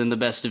competitive than the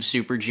Best of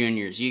Super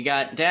Juniors. You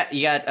got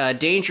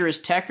Dangerous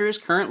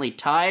Tekkers currently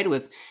tied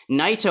with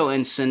Naito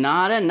and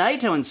Sonata.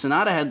 Naito and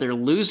Sonata had their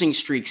losing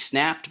streak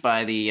snapped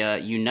by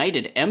the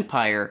United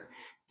Empire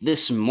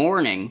this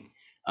morning.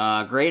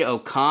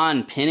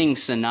 Great-O-Khan pinning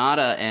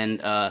Sonata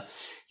and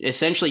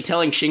essentially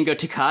telling Shingo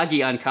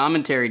Takagi on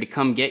commentary to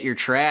come get your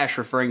trash,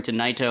 referring to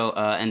Naito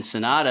and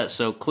Sonata.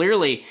 So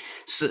clearly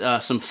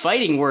some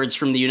fighting words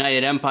from the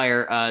United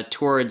Empire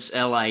towards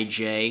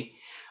LIJ.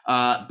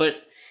 But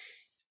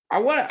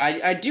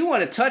I do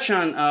want to touch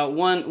on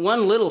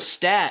one little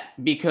stat,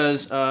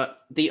 because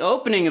the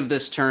opening of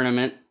this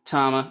tournament,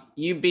 Tama,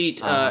 you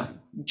beat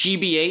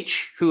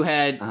GBH, who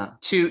had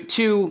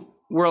two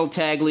World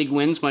Tag League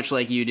wins, much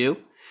like you do.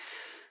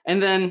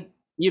 And then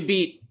you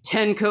beat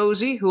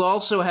Tenkozy, who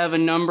also have a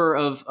number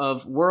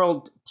of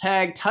world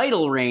tag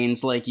title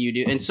reigns like you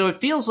do. And so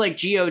it feels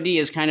like GOD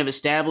is kind of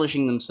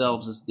establishing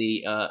themselves as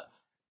the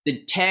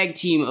tag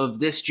team of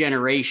this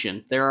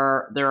generation. There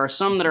are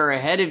some that are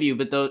ahead of you,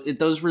 but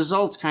those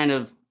results kind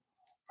of,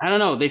 I don't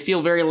know, they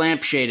feel very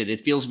lampshaded.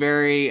 It feels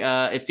very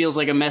it feels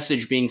like a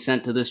message being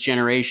sent to this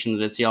generation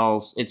that it's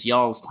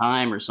y'all's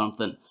time or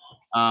something.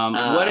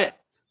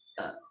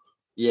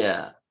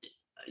 Yeah.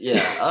 I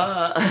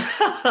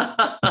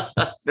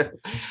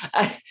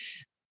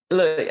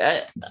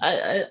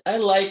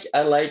like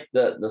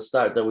the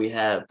start that we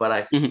had, but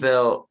I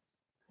felt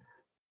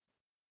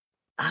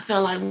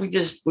like we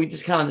just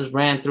kind of just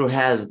ran through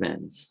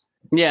has-beens.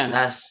 Yeah,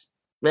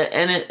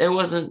 and it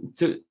wasn't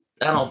too.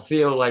 I don't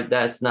feel like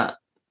that's the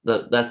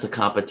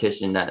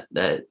competition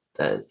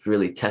that's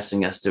really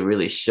testing us to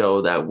really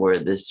show that we're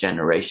this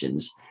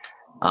generation's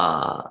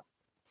tag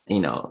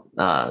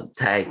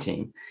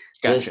team.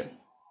 Gotcha.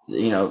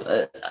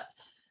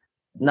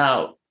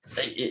 Now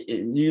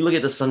you look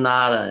at the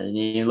Sonata and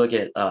you look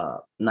at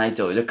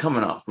Naito, they're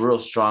coming off real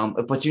strong,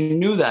 but you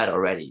knew that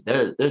already.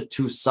 They're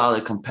 2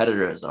 solid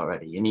competitors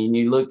already. And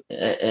you look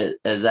at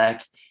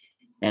Zach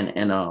and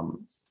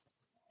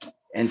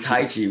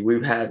Taichi,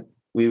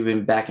 we've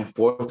been back and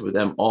forth with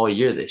them all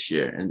year this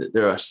year, and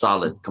they're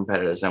solid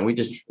competitors. And we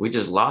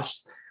just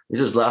lost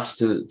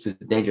to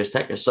Dangerous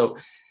Tekkers. So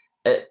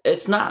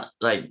it's not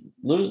like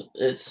lose.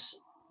 It's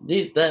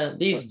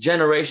these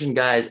generation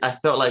guys. I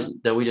felt like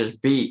that we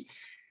just beat.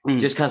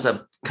 Just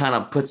kind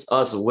of puts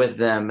us with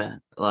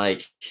them,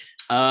 like.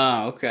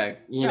 Okay.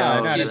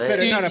 But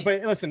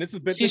listen, this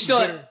is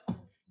bitter.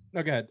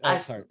 No, go ahead.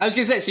 Sorry. I was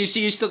gonna say, so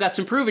you still got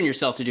some proving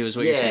yourself to do, is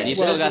what you're saying.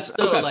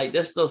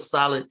 They're still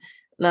solid.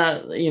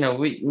 Now,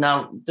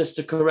 just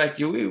to correct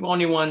you, we've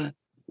only won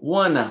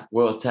one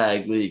World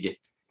Tag League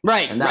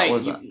Right. And that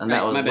was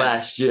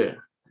last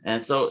year.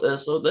 And so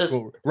this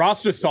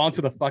Ross just saw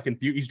into the fucking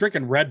future. He's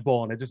drinking Red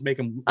Bull, and it made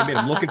him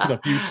look into the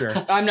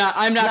future. I'm not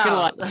gonna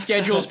lie. The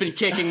schedule's been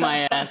kicking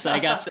my ass. I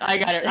got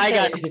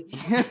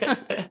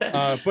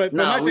it. But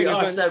no, we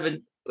are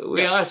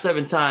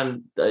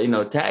 7-time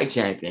tag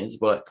champions.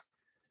 But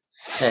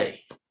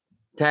hey,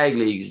 tag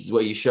leagues is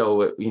where you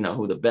show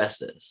who the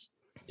best is.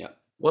 Yeah.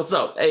 What's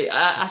up? Hey,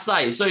 I saw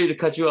you. Sorry to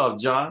cut you off,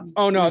 John.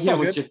 Oh no, it's all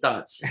good. What's your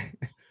thoughts?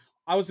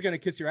 I was gonna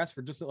kiss your ass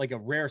for just like a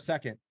rare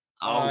second.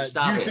 Oh,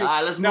 stop it. All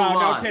right, let's move on.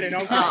 No, I'm kidding.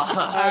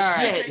 Oh,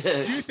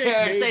 shit.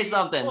 Karen, say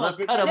something. Let's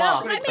cut him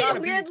off. I made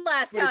it weird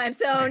last time,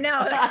 so no.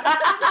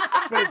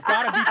 But it's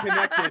got to be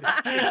connected.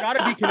 It's got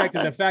to be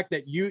connected. The fact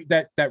that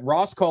that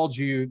Ross called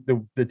you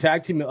the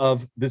tag team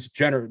of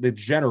the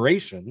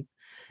generation,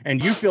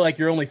 and you feel like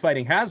you're only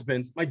fighting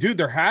has-beens. My dude,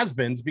 they're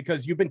has-beens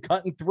because you've been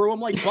cutting through them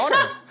like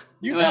butter.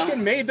 You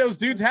fucking made those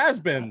dudes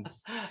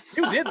has-beens.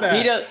 You did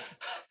that.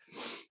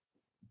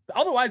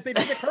 Otherwise, they'd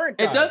be the current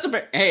guy.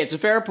 It's a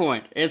fair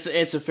point. It's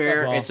a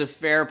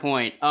fair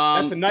point.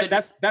 That's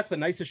the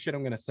nicest shit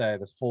I'm gonna say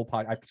this whole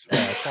pod. I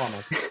swear, I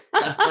promise.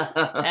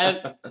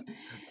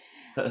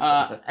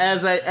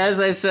 As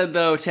I said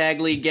though,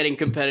 Tag League getting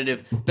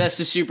competitive.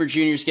 Best of Super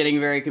Juniors getting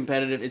very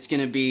competitive. It's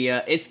gonna be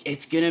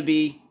it's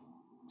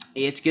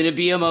gonna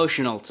be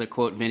emotional, to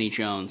quote Vinnie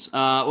Jones.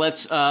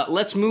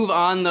 Let's move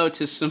on though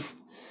to some.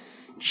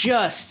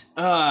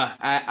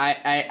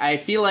 I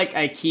feel like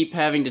I keep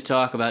having to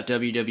talk about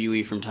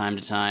WWE from time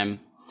to time.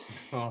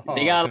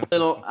 They got a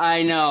little,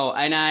 I know,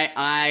 and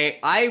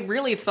I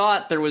really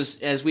thought there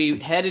was, as we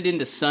headed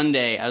into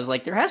Sunday, I was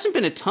like, there hasn't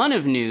been a ton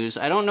of news.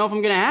 I don't know if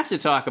I'm going to have to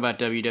talk about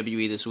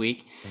WWE this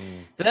week.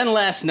 Then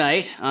last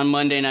night, on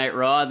Monday Night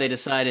Raw, they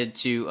decided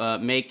to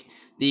make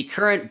the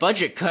current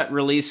budget cut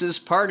releases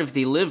part of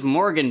the Liv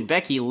Morgan,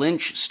 Becky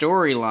Lynch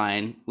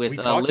storyline. We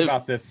talked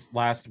about this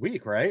last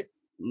week, right?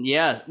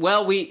 Yeah,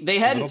 well, they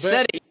hadn't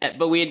said it yet,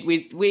 but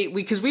we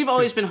because we've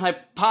always been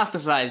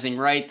hypothesizing,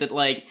 right, that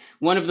like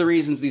one of the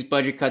reasons these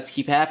budget cuts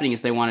keep happening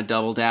is they want to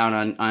double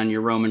down on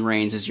your Roman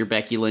Reigns, your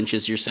Becky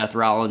Lynch's, your Seth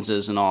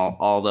Rollins's, and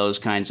all those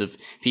kinds of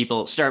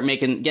people. Start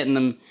giving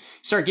them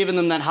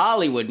that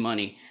Hollywood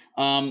money.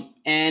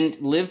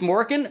 And Liv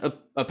Morgan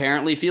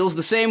apparently feels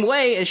the same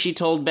way, as she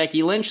told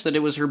Becky Lynch that it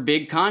was her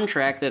big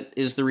contract that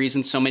is the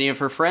reason so many of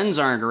her friends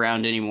aren't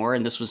around anymore.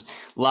 And this was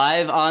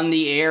live on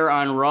the air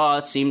on Raw.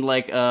 It seemed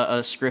like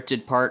a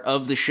scripted part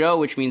of the show,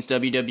 which means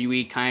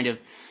WWE kind of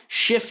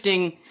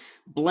shifting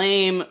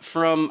blame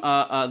from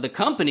the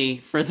company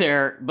for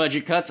their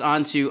budget cuts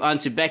onto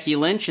Becky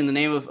Lynch in the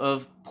name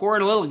of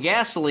pouring a little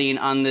gasoline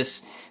on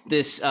this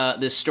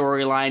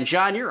storyline.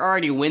 John, you're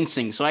already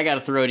wincing, so I got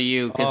to throw to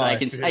you because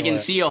I can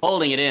see you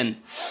holding it in.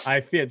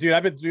 I feel, dude.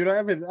 I've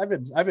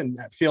been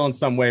feeling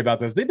some way about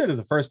this. They did it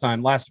the first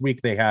time last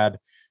week. They had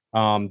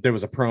there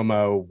was a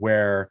promo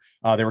where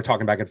they were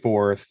talking back and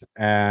forth,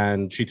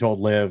 and she told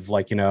Liv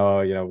like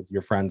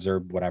your friends are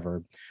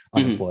whatever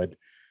unemployed,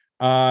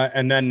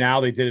 and then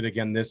now they did it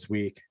again this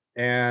week,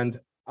 and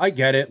I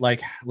get it.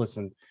 Like,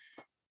 listen,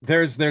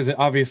 there's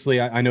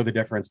obviously I know the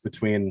difference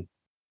between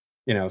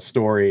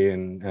story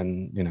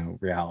and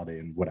reality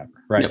and whatever,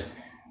 right? Yep.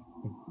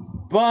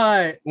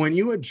 But when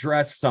you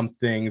address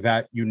something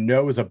that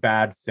is a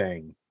bad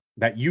thing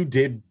that you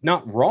did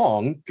not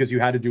wrong because you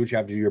had to do what you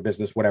have to do, your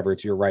business, whatever,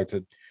 it's your right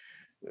to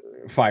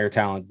fire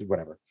talent,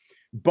 whatever,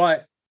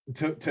 but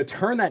to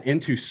turn that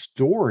into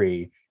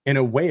story in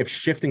a way of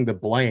shifting the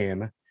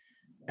blame,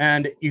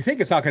 and you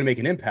think it's not going to make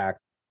an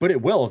impact, but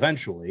it will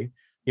eventually.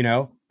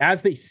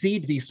 As they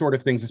seed these sort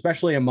of things,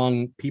 especially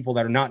among people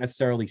that are not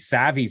necessarily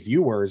savvy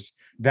viewers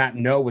that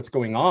know what's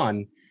going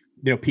on,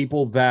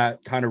 people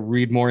that kind of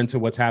read more into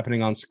what's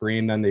happening on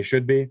screen than they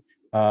should be,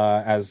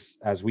 as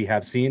we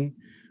have seen.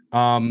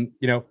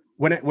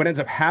 What ends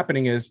up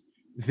happening is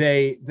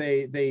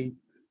it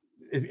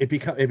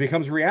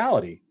becomes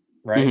reality,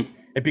 right? Mm-hmm.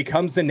 It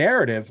becomes the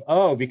narrative.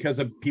 Oh, because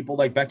of people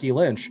like Becky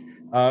Lynch,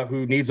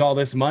 who needs all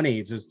this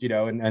money, just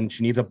and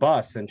she needs a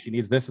bus and she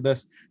needs this and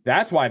this.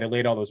 That's why they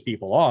laid all those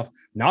people off,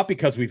 not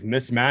because we've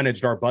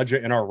mismanaged our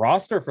budget and our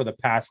roster for the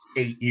past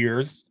 8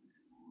 years,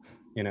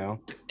 or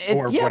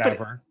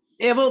whatever.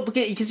 Yeah, well,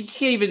 because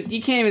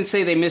you can't even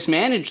say they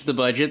mismanaged the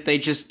budget. They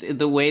just,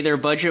 the way their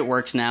budget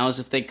works now is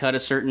if they cut a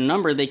certain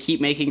number, they keep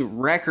making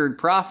record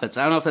profits.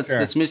 I don't know if it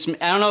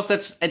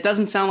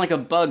doesn't sound like a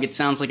bug. It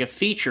sounds like a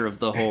feature of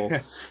the whole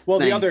well,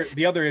 thing.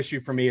 the other issue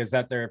for me is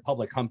that they're a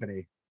public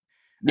company.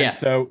 And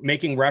so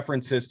making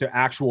references to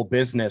actual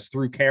business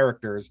through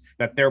characters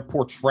that they're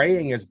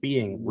portraying as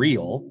being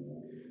real,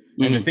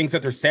 and the things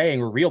that they're saying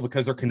are real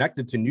because they're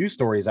connected to news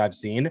stories I've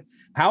seen.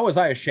 How was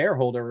I a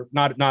shareholder,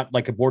 not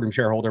like a boardroom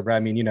shareholder, but I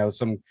mean,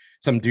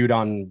 some dude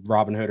on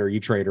Robinhood or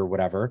E-Trade or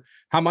whatever.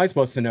 How am I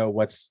supposed to know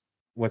what's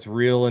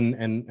real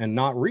and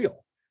not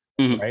real?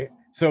 Right.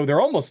 So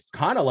they're almost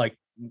kind of like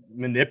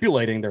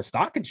manipulating their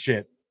stock and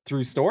shit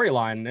through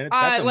storyline, and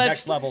that's some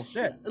next level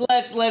shit.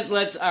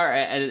 Let's all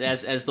right,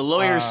 as the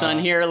lawyer's son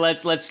here,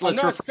 let's I'm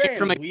not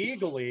saying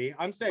legally,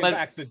 I'm saying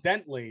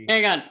accidentally.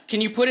 Hang on,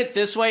 can you put it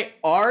this way?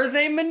 Are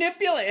they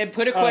manipulating?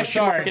 Put a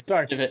question mark at the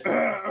end of it.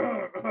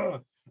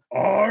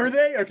 Are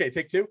they? Okay,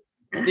 take two.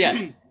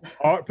 Yeah.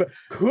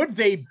 Could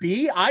they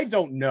be? I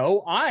don't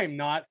know. I'm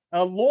not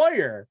a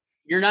lawyer.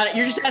 You're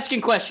just asking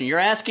a question. You're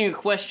asking a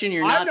question.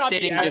 You're not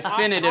stating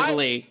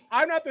definitively.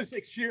 I'm not the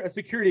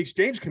Security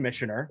Exchange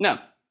Commissioner. No.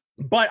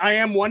 But I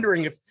am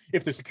wondering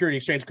if the Security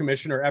Exchange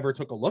Commissioner ever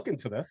took a look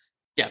into this.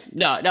 Yeah,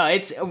 no.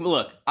 It's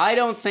look. I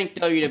don't think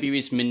WWE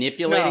is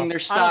manipulating their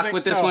stock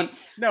with this one.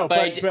 No, but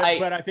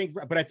I think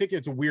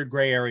it's a weird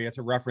gray area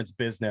to reference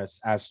business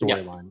as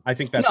storyline. Yeah. I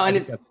think that's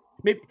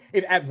maybe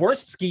at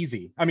worst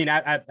skeezy. I mean,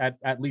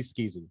 at least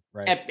skeezy,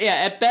 right?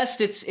 At best,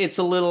 it's just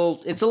a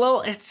little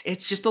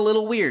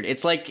weird.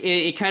 It's like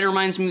it kind of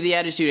reminds me of the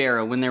Attitude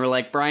Era when they were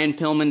like, Brian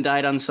Pillman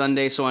died on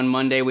Sunday, so on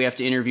Monday we have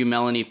to interview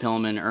Melanie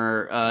Pillman,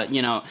 or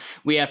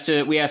we have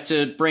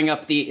to bring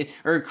up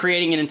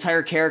creating an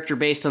entire character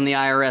based on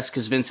the IRS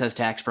because Vince has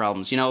tax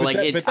problems.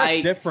 But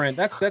that's different.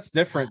 That's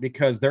different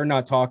because they're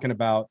not talking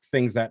about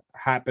things that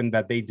happened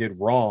that they did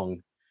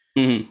wrong.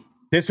 Mm-hmm.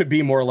 This would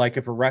be more like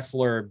if a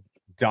wrestler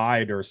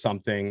died or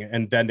something,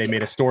 and then they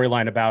made a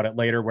storyline about it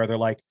later where they're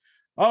like,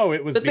 oh,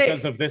 it was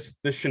because of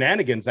the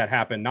shenanigans that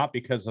happened, not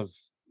because of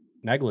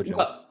negligence.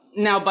 Well,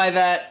 now by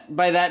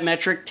that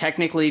metric,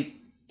 technically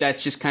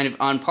that's just kind of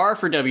on par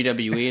for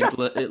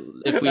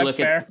WWE. If we look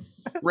at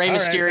Rey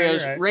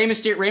Mysterio's Rey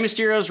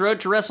Mysterio's road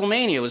to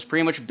WrestleMania was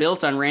pretty much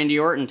built on Randy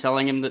Orton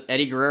telling him that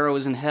Eddie Guerrero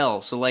was in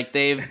hell. So like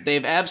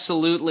they've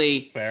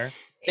absolutely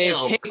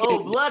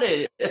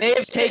cold-blooded. They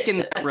have taken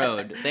that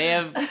road. They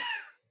have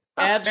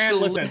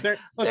absolutely. Man,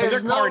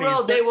 there's no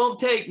road they won't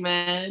take,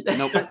 man.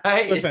 Nope.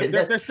 Right? Listen,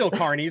 they're still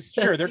carnies.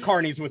 Sure, they're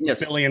carnies with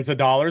billions of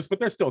dollars, but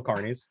they're still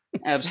carnies.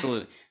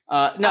 Absolutely.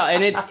 No,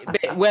 and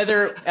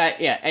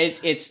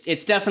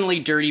it's definitely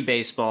dirty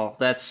baseball.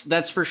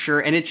 That's for sure.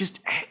 And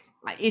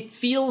it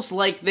feels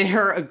like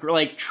they're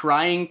like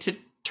trying to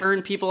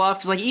turn people off,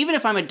 because like even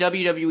if I'm a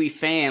WWE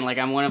fan, like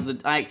I'm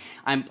like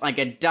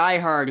a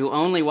diehard who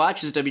only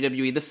watches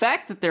WWE, the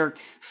fact that they're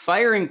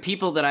firing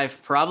people that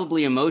I've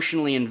probably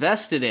emotionally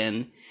invested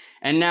in,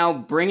 and now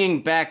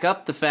bringing back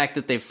up the fact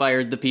that they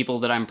fired the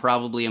people that I'm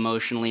probably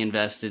emotionally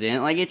invested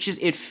in, like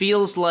it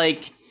feels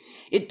like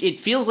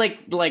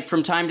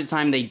from time to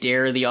time they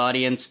dare the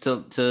audience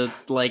to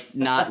like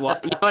not watch.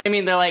 You know what I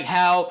mean? They're like,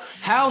 how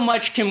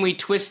much can we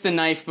twist the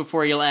knife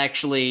before you'll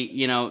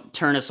actually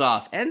turn us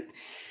off? And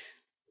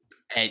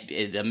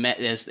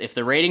if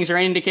the ratings are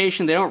any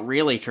indication, they don't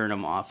really turn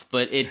them off,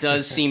 but it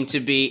does seem to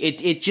be.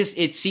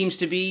 It seems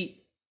to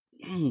be.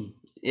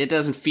 It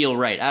doesn't feel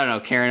right. I don't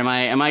know, Karen.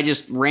 Am I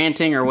just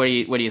ranting, or what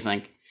do you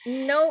think?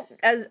 No,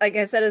 like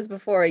I said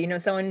before,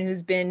 someone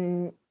who's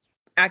been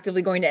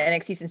actively going to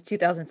NXT since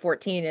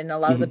 2014, and a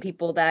lot of the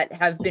people that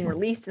have been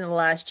released in the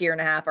last year and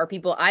a half are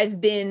people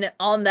I've been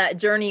on that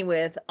journey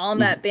with, on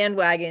that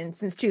bandwagon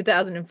since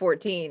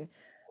 2014.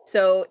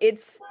 So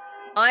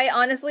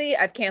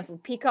I've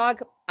canceled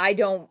Peacock. I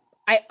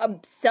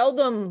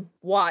seldom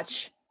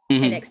watch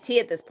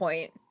NXT at this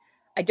point.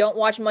 I don't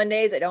watch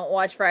Mondays. I don't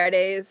watch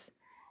Fridays.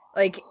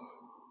 Like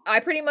I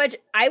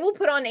will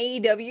put on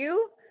AEW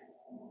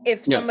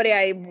if somebody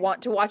I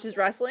want to watch is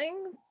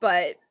wrestling,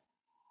 but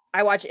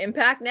I watch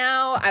Impact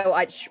now. I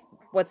watch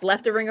what's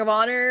left of Ring of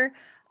Honor.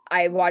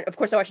 I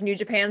watch New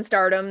Japan,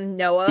 Stardom,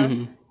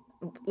 Noah,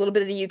 a little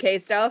bit of the UK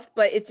stuff,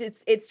 but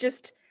it's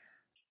just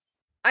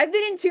I've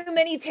been in too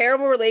many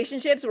terrible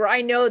relationships where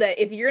I know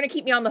that if you're going to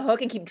keep me on the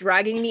hook and keep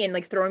dragging me and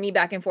like throwing me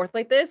back and forth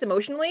like this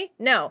emotionally,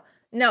 no,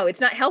 it's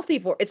not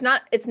healthy it's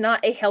not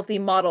a healthy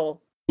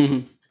model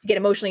to get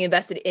emotionally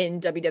invested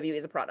in WWE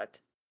as a product.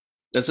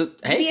 That's it.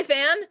 Hey. Be a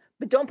fan,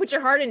 but don't put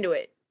your heart into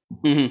it.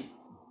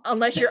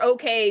 Unless you're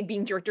okay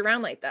being jerked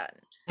around like that.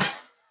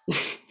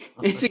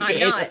 Hey,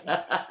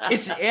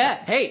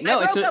 no,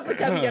 I broke up with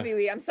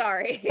WWE. I'm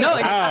sorry. No,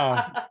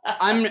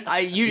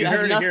 you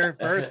heard it here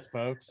first,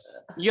 folks.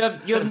 You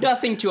have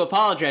nothing to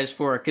apologize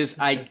for, because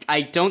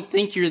I don't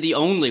think you're the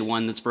only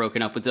one that's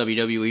broken up with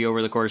WWE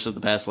over the course of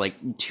the past like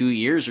 2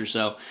 years or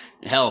so.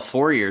 Hell,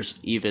 4 years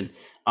even.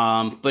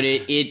 But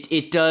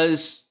it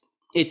does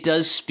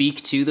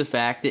speak to the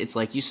fact that it's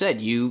like you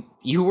said, you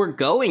were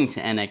going to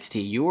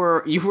NXT. You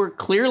were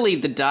clearly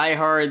the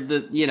diehard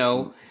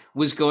that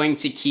was going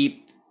to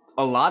keep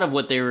a lot of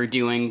what they were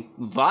doing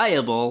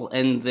viable,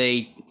 and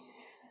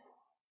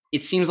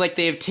it seems like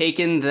they have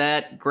taken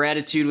that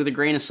gratitude with a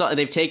grain of salt.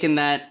 They've taken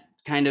that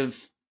kind of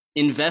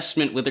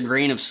investment with a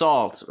grain of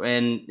salt,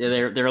 and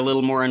they're a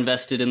little more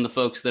invested in the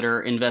folks that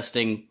are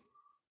investing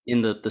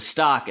in the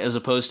stock as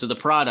opposed to the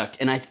product.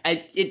 And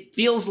it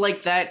feels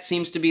like that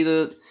seems to be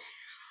the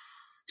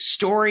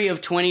story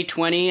of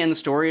 2020 and the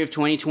story of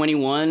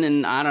 2021,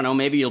 and I don't know,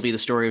 maybe it'll be the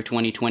story of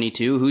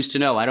 2022. Who's to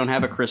know? I don't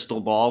have a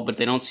crystal ball, but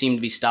they don't seem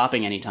to be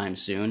stopping anytime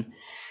soon.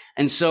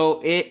 And so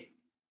it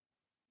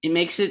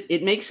makes it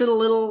a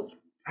little,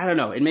 I don't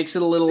know, it makes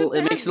it a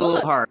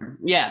little hard.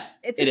 Yeah.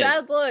 It's a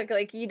bad look.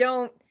 Like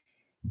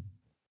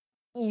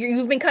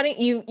you've been cutting.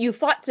 You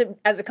fought to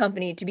as a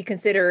company to be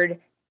considered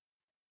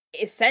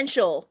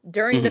essential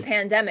during the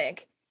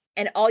pandemic,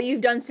 and all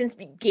you've done since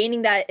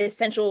gaining that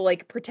essential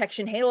like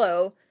protection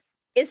halo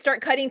is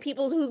start cutting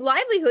people whose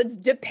livelihoods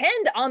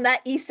depend on that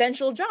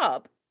essential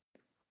job.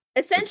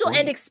 Essential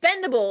and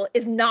expendable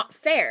is not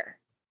fair.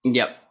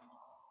 Yep.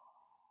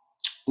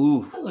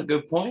 Ooh, that's a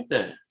good point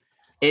there.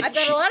 I've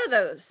done a lot of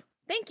those.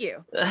 Thank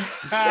you. Hey,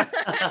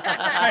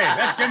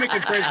 that's gimmick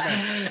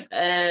infringement.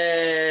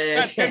 Hey.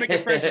 That's gimmick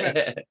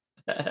infringement.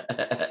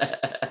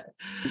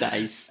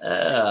 Nice.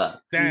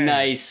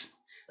 Nice.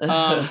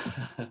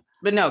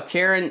 But no,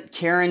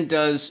 Karen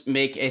does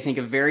make, I think,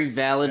 a very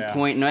valid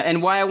point,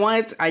 and why I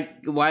wanted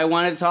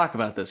to talk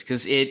about this,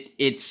 because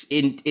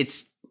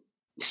it's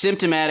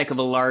symptomatic of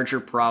a larger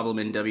problem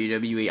in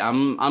WWE.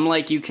 I'm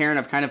like you, Karen.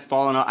 I've kind of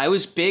fallen off. I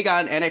was big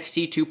on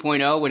NXT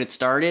 2.0 when it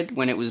started,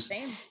 when it was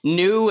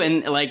new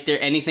and like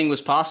anything was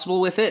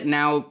possible with it.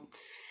 Now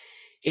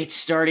it's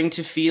starting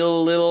to feel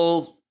a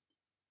little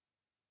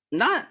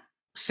not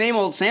same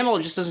old.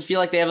 It just doesn't feel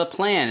like they have a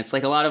plan. It's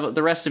like a lot of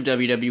the rest of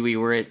WWE,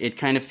 where it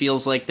kind of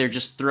feels like they're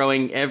just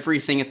throwing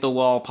everything at the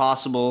wall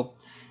possible.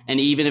 And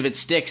even if it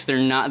sticks, they're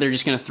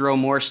just going to throw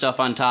more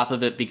stuff on top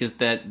of it, because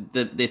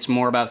it's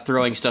more about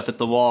throwing stuff at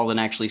the wall than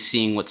actually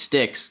seeing what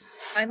sticks.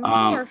 I'm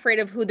more afraid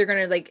of who they're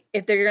going to, like,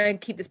 if they're going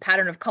to keep this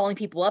pattern of calling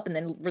people up and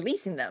then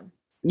releasing them.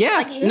 Yeah.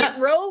 Like Hit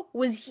Row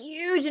was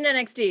huge in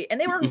NXT and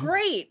they were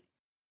great.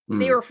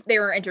 They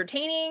were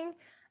entertaining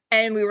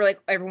and we were like,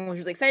 everyone was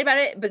really excited about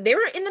it, but they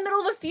were in the middle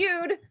of a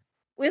feud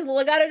with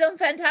Legado del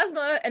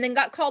Fantasma and then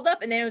got called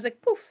up and then it was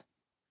like, poof.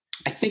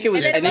 I think it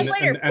was, and then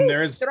later, and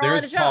there's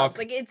talk.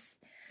 Like it's,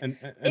 And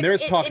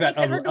there's talk that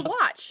hard to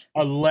watch.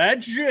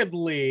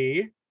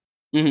 Allegedly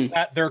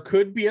that there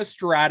could be a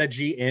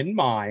strategy in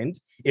mind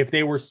if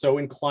they were so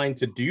inclined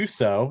to do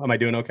so. Am I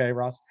doing okay,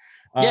 Ross?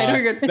 Yeah,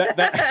 doing good.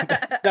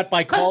 that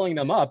by calling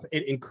them up,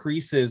 it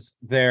increases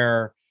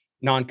their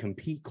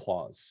non-compete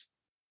clause.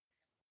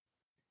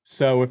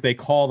 So if they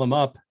call them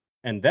up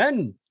and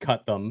then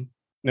cut them,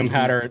 no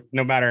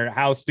matter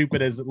how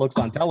stupid as it looks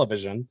on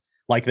television,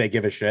 like they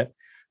give a shit,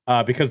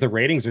 because the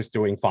ratings are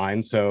doing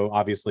fine, so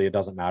obviously it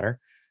doesn't matter.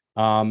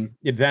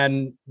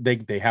 Then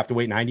they have to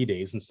wait 90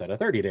 days instead of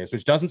 30 days,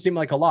 which doesn't seem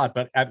like a lot,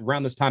 but at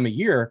around this time of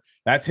year,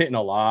 that's hitting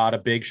a lot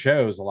of big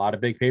shows, a lot of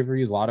big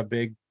pay-per-views, a lot of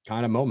big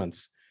kind of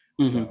moments.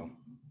 So,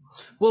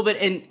 well, but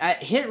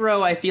Hit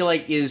Row, I feel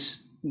like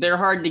they're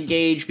hard to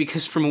gauge,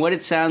 because from what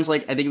it sounds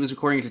like, I think it was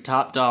according to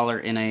Top Dollar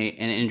in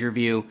an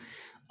interview,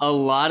 a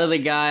lot of the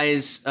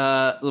guys,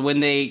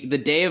 when the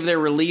day of their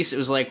release, it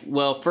was like,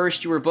 well,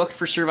 first you were booked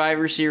for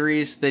Survivor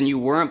Series, then you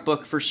weren't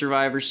booked for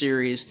Survivor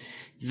Series,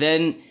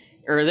 then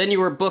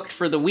you were booked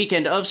for the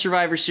weekend of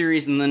Survivor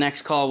Series, and the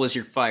next call was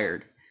you're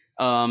fired.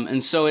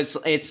 And so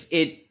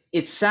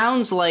it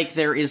sounds like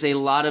there is a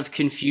lot of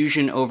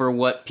confusion over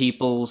what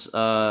people's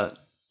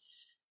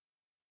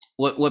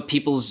what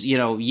people's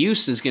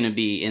use is going to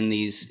be in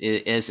these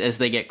as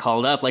they get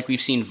called up. Like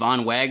we've seen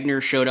Von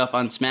Wagner showed up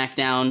on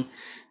SmackDown,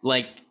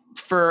 like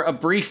for a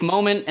brief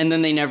moment, and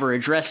then they never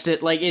addressed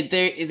it. Like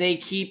they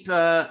keep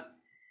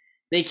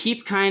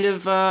kind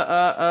of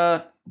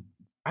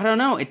I don't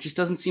know. It just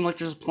doesn't seem like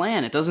there's a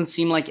plan. It doesn't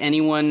seem like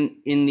anyone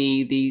in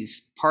the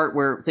part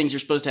where things are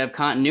supposed to have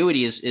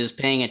continuity is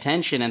paying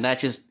attention, and that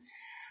just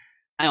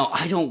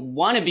I don't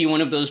want to be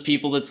one of those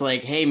people that's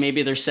like, hey,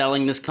 maybe they're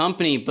selling this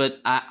company, but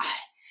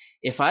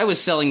if I was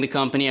selling the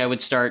company, I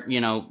would start,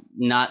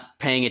 not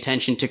paying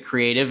attention to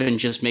creative and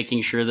just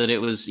making sure that it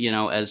was,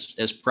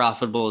 as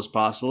profitable as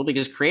possible,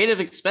 because creative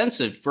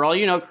expensive. For all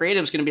you know,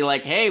 creative is going to be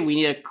like, hey, we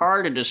need a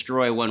car to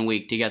destroy one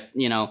week to get,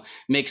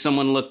 make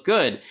someone look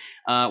good.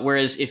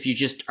 Whereas if you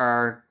just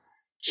are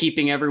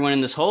keeping everyone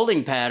in this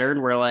holding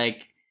pattern where,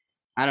 like,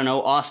 I don't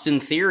know, Austin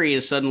Theory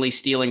is suddenly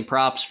stealing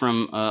props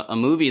from a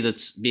movie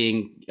that's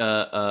being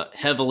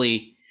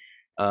heavily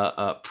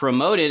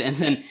promoted, and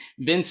then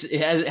Vince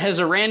has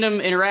a random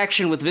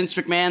interaction with Vince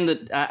McMahon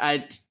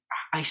that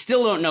I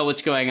still don't know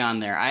what's going on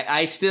there.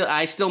 I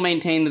still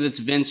maintain that it's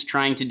Vince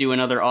trying to do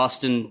another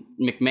Austin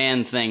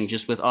McMahon thing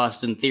just with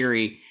Austin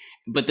Theory,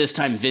 but this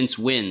time Vince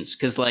wins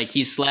because like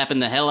he's slapping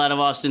the hell out of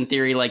Austin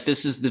Theory like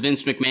this is the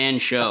Vince McMahon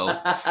show.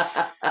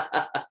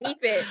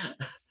 Keep it.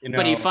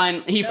 But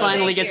he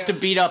finally gets to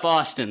beat up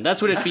Austin.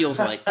 That's what it feels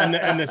like.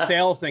 And the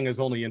sale thing is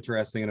only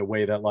interesting in a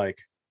way that like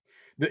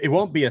it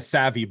won't be a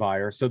savvy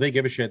buyer, so they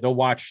give a shit. They'll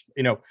watch,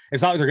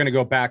 it's not like they're going to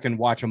go back and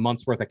watch a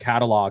month's worth of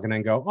catalog and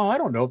then go, oh, I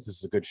don't know if this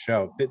is a good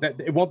show.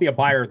 It won't be a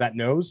buyer that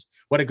knows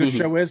what a good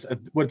show is.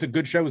 What's a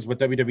good show is what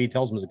WWE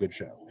tells them is a good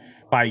show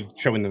by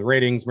showing the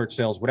ratings, merch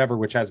sales, whatever,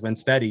 which has been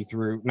steady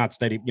through, not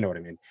steady, you know what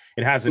I mean?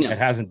 It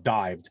hasn't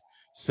dived.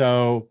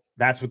 So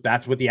that's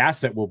what the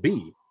asset will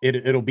be.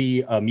 It'll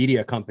be a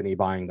media company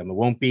buying them. It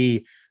won't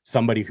be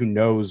somebody who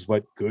knows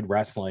what good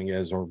wrestling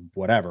is or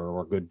whatever,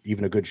 or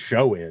even a good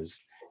show is.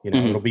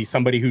 It'll be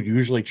somebody who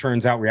usually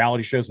churns out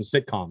reality shows and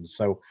sitcoms.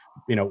 So,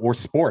 or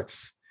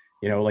sports,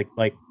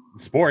 like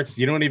sports,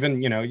 you don't even,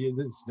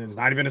 there's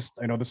not even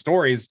the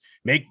stories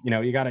make,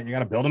 you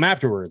gotta build them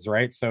afterwards,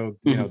 right? So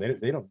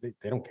they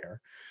don't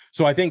care.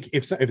 So I think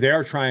if they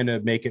are trying to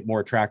make it more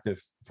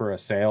attractive for a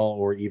sale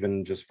or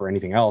even just for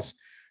anything else,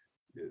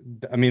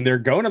 I mean, they're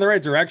going in the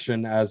right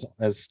direction. As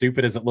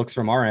stupid as it looks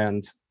from our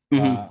end,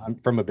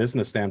 from a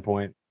business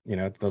standpoint,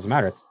 it doesn't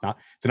matter. It's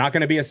not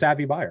going to be a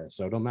savvy buyer,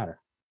 so it don't matter.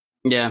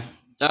 Yeah.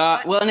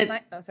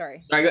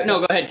 Sorry.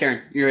 Go ahead,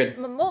 Karen. You're good.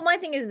 Well, my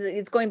thing is,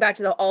 it's going back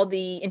to all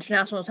the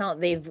international talent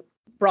they've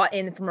brought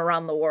in from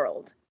around the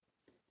world.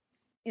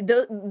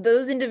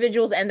 Those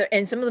individuals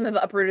and some of them have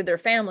uprooted their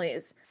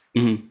families.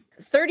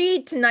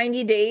 30 to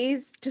 90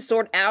 days to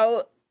sort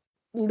out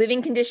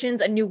living conditions,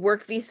 a new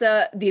work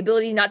visa, the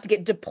ability not to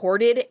get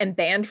deported and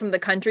banned from the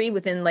country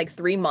within like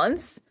 3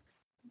 months.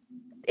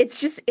 It's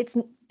just, it's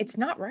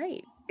not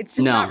right. It's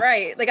just not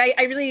right. Like,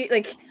 I really,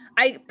 like,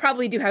 I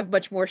probably do have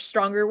much more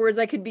stronger words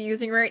I could be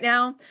using right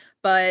now,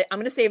 but I'm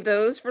going to save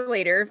those for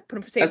later.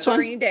 Put them for a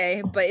rainy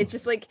day. But it's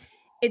just like,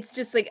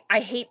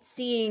 I hate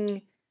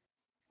seeing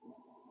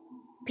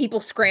people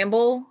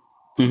scramble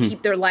to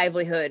keep their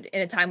livelihood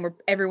in a time where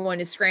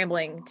everyone is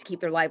scrambling to keep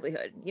their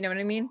livelihood. You know what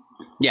I mean?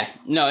 Yeah,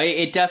 no,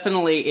 it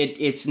definitely,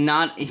 it's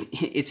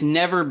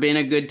never been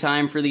a good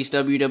time for these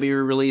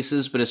WWE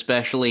releases, but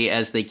especially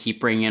as they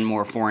keep bringing in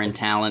more foreign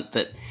talent,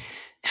 that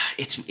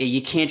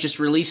you can't just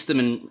release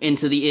them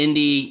into the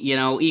indie,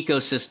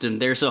 ecosystem.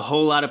 There's a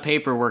whole lot of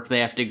paperwork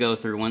they have to go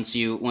through once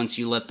you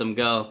let them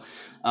go.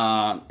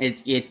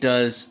 It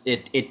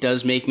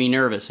does make me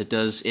nervous.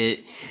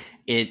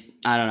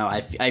 I don't know.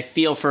 I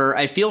feel for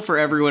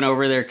everyone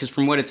over there, because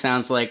from what it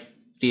sounds like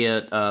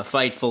via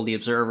Fightful, The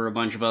Observer, a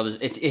bunch of others,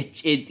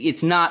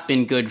 it's not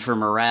been good for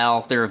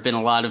morale. There have been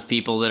a lot of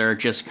people that are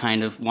just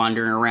kind of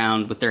wandering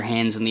around with their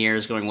hands in the air,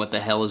 going, "What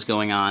the hell is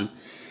going on?"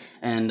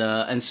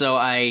 And so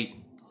I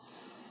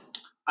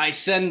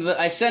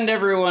send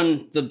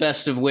everyone the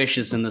best of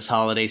wishes in this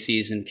holiday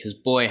season, because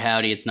boy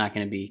howdy, it's not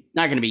going to be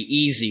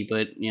easy,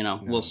 but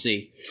we'll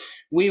see.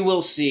 We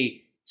will see.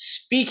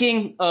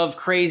 Speaking of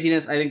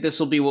craziness, I think this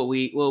will be what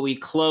we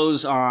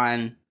close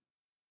on.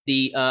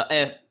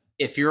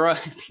 If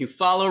you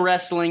follow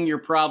wrestling, you're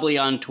probably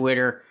on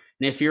Twitter,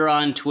 and if you're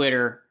on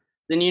Twitter,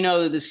 then you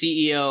know that the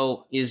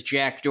CEO is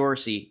Jack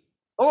Dorsey,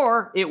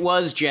 or it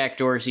was Jack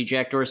Dorsey.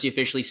 Jack Dorsey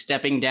officially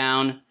stepping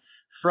down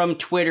from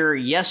Twitter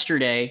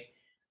yesterday.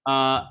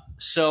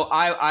 So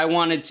I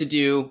wanted to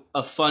do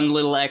a fun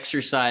little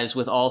exercise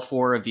with all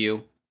four of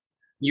you.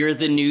 You're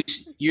the new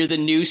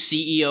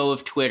CEO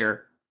of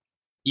Twitter.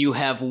 You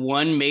have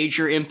one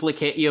major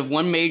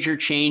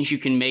change you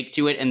can make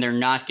to it, and they're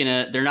not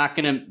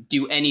gonna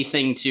do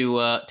anything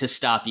to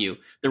stop you.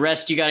 The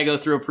rest you got to go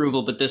through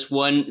approval, but this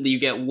one, you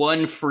get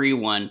one free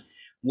one.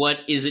 What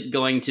is it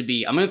going to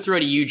be? I'm gonna throw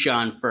it to you,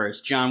 John,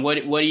 first. John, what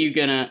are you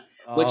gonna?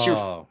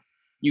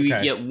 You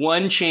get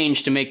one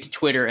change to make to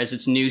Twitter as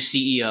its new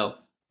CEO.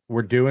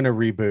 We're doing a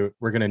reboot.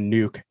 We're gonna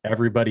nuke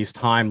everybody's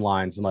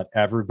timelines and let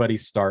everybody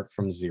start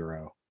from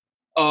zero.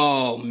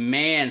 Oh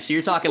man! So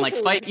you're talking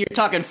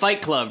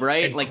Fight Club,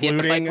 right? Like the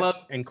Fight Club,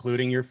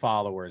 including your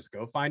followers.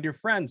 Go find your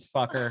friends,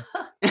 fucker.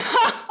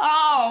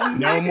 Oh,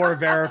 no more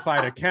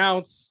verified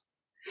accounts.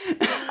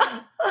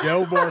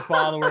 No more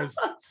followers.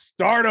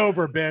 Start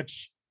over,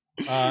 bitch.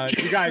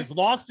 You guys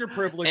lost your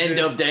privileges. End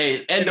of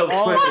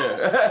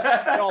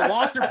Twitter. You all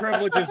lost your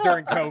privileges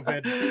during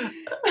COVID.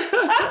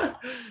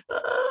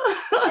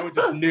 I would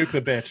just nuke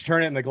the bitch.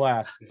 Turn it in the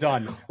glass.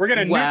 Done. We're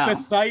gonna nuke the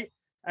site.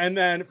 And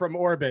then from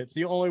orbit. It's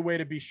the only way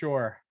to be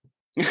sure.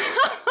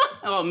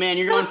 Oh man,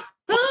 you're going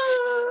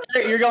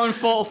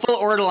full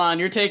Ortolan.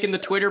 You're taking the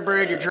Twitter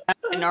bird, you're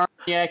driving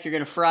Armagnac, you're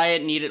gonna fry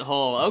it and eat it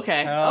whole.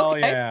 Okay. Hell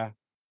yeah.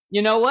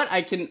 You know what?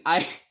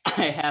 I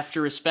have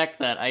to respect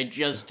that. I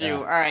just do.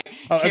 All right.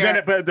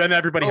 But then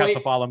everybody has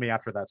to follow me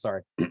after that.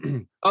 Sorry.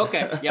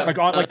 Okay. Yeah.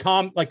 Like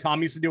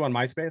Tom used to do on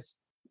MySpace.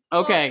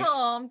 Okay. Oh,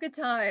 Tom, good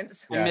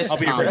times. Yeah, I'll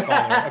be your first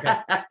follower.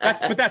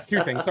 Okay. That's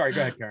two things. Sorry,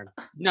 go ahead, Karen.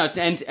 No,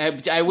 and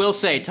I will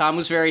say Tom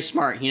was very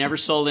smart. He never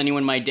sold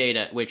anyone my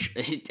data, which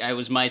I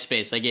was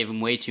MySpace. I gave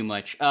him way too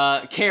much.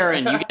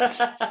 Karen, you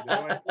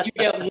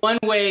get one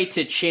way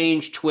to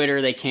change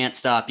Twitter. They can't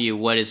stop you.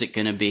 What is it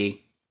going to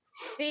be?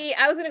 See,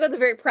 I was going to go the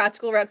very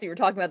practical route. So you were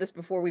talking about this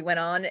before we went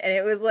on, and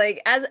it was like,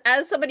 as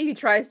somebody who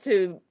tries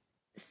to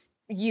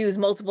use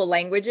multiple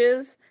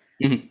languages.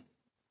 Mm-hmm.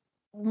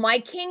 My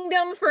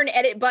kingdom for an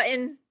edit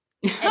button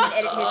and an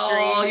edit history.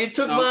 Oh, you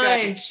took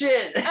mine.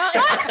 Shit. But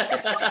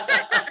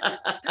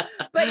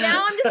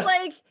now I'm just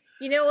like,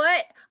 you know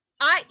what?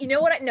 But you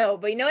know what?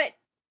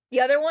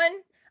 The other one,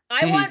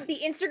 I want the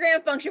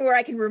Instagram function where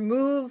I can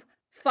remove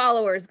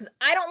followers, because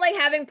I don't like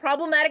having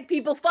problematic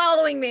people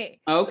following me.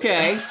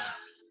 Okay.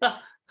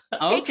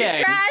 Take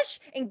your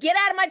trash and get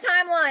out of my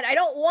timeline. I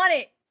don't want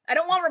it. I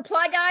don't want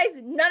reply guys.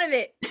 None of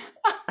it.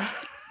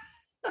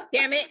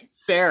 Damn it.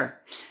 Fair.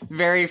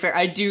 Very fair.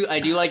 I do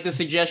like the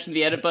suggestion of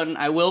the edit button.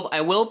 I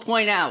will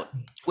point out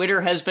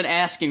Twitter has been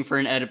asking for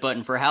an edit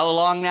button for how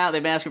long now?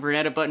 They've been asking for an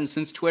edit button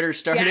since Twitter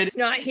started. Yeah, it's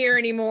not here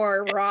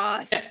anymore,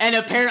 Ross. And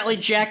apparently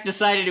Jack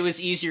decided it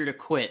was easier to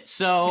quit.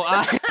 So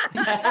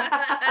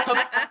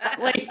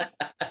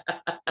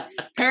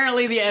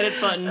apparently the edit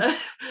button.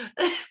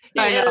 He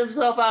edit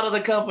himself out of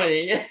the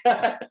company.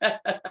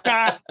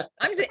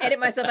 I'm just gonna edit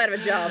myself out of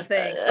a job.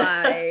 Thanks.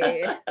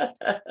 Bye.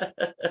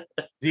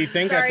 Do you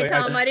think? Sorry,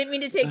 Tom. I didn't mean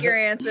to take your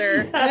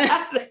answer.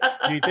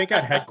 Do you think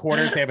at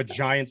headquarters they have a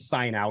giant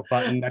sign out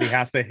button that he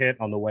has to hit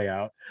on the way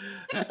out?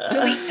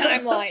 Delete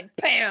timeline.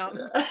 Bam.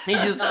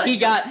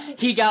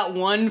 He got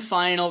one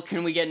final.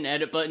 Can we get an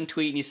edit button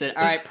tweet? And he said,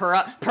 "All right,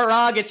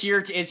 Parag,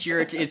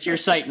 it's your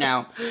site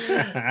now."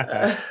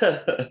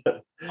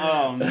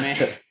 Oh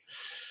man.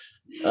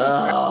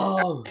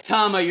 Oh,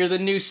 Tama, you're the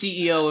new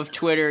CEO of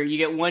Twitter. You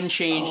get one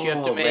change you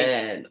have to make.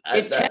 Man.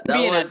 It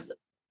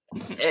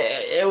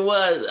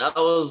was. I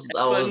was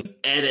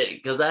edit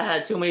because I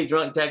had too many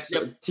drunk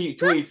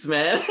tweets,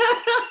 man.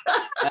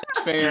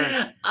 That's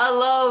fair. I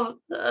love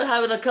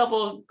having a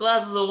couple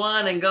glasses of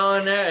wine and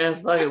going there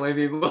and fucking with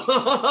people.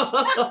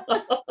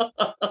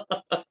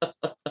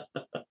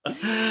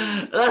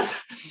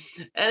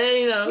 And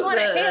then you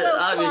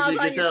obviously you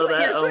can tell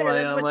that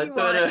on my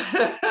Twitter.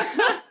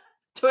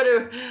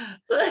 Twitter.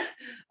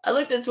 I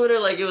looked at Twitter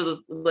like it was a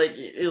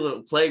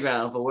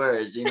playground for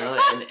words, and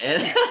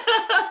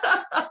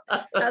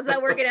how's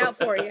that working out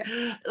for you?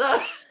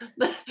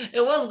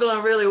 It was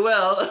going really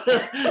well.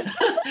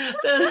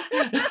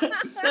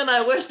 then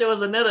I wish there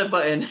was another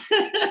button.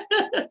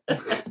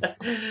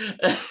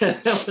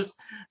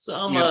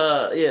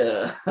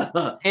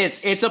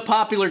 It's a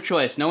popular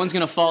choice. No one's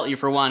gonna fault you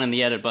for wanting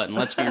the edit button.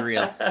 Let's be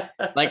real.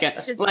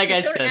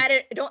 I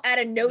said, don't add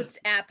a notes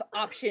app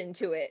option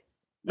to it.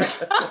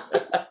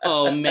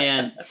 Oh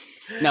man,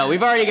 no,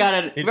 we've already got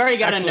a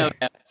note.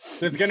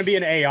 There's going to be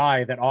an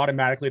AI that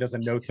automatically does a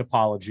notes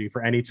apology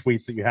for any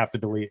tweets that you have to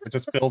delete. It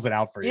just fills it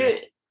out for you. Yeah.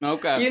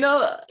 Okay. You know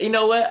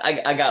what?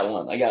 I got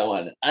one.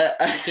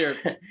 Sure.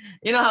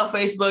 You know how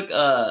Facebook,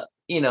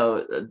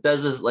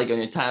 does this like on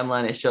your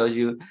timeline? It shows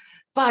you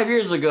 5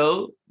 years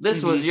ago.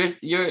 This was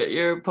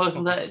your post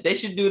from that. They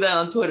should do that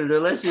on Twitter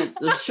to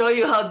show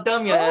you how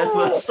dumb your ass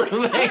was.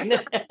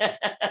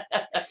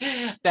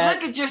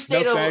 Look at your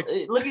state of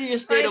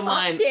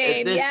mind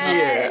this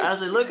year. I was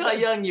like, look how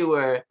young you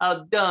were.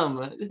 How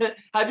dumb.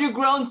 Have you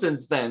grown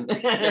since then?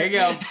 There you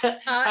go.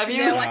 Have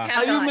you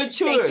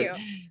matured?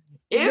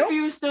 If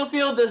you still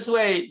feel this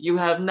way, you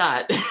have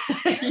not.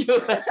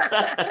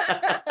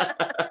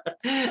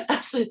 I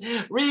said,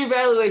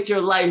 reevaluate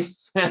your life.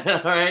 All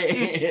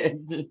right.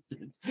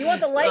 You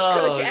want the life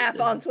coach app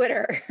on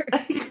Twitter?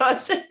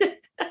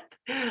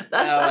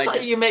 That's how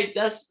you make.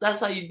 That's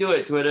how you do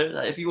it,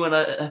 Twitter. If you want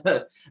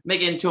to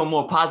make it into a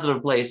more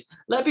positive place,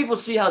 let people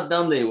see how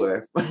dumb they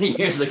were 20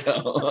 years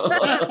ago.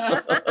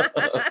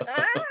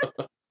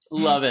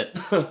 Love it.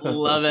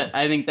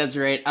 I think that's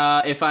right.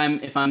 If I'm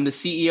the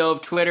CEO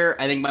of Twitter,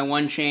 I think my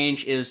one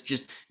change is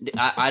just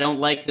I don't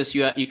like this.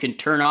 You can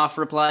turn off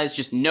replies,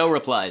 just no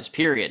replies.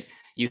 Period.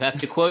 You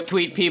have to quote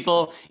tweet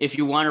people if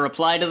you want to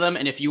reply to them,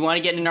 and if you want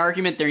to get in an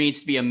argument, there needs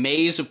to be a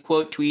maze of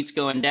quote tweets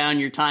going down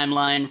your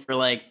timeline for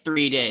like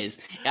 3 days.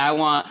 I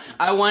want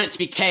it to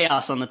be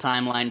chaos on the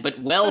timeline, but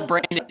well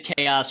branded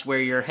chaos where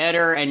your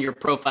header and your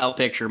profile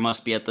picture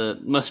must be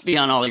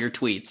on all your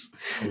tweets.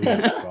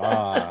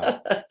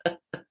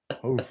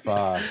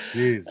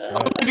 Jeez.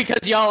 Only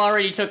because y'all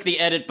already took the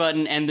edit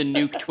button and the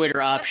nuke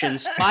Twitter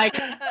options.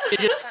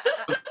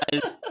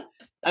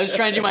 I was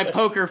trying to do my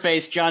poker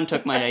face. John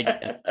took my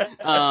idea.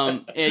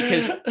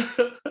 Because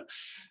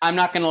I'm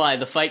not going to lie,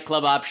 the Fight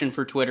Club option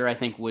for Twitter, I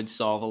think, would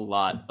solve a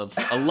lot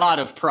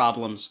of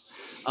problems.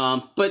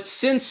 But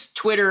since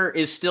Twitter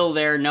is still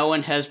there, no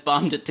one has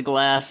bombed it to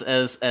glass,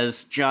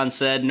 as John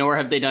said, nor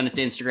have they done it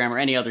to Instagram or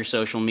any other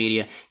social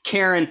media.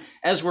 Karen,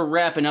 as we're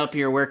wrapping up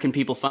here, where can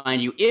people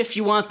find you if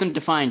you want them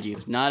to find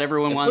you? Not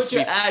everyone wants to.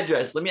 Put your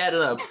address. Let me add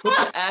it up. Put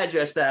your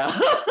address down.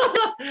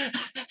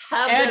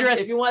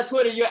 If you want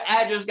Twitter, your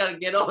address got to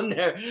get on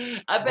there.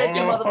 I bet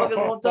you motherfuckers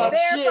won't talk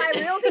shit. Verify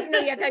real things. No,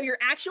 you have to have your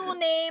actual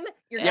name,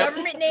 your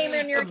government name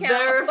on your account.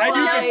 Verify.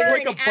 Phone number,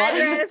 you can click a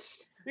button. address.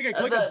 You can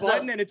click a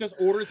button and it just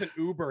orders an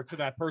Uber to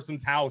that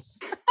person's house.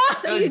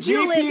 So the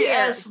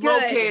GPS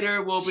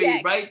locator will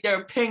be right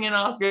there pinging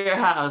off your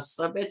house.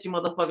 I bet you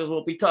motherfuckers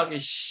won't be talking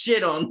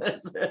shit on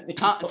this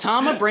anymore.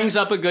 Tama brings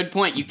up a good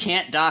point. You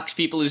can't dox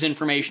people whose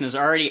information is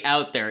already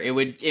out there. It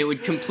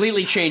would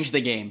completely change the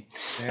game.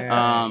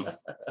 Yeah.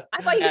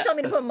 I thought you were telling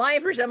me to put my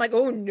information. I'm like,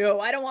 oh no,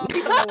 I don't want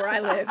people to know where I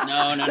live.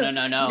 No. No.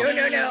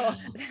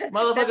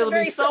 Motherfuckers will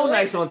be so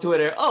nice on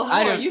Twitter. Oh,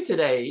 how are you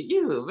today?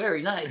 You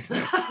very nice.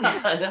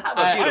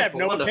 I have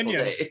no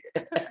opinions.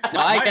 No,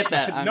 I get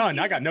that. None.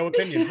 I got no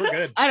opinions. We're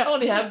good. I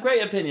only have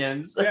great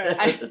opinions. Yeah.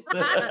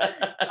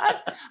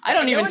 I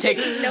don't even take.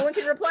 No one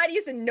can reply to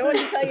you, so no one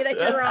can tell you that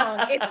you're wrong.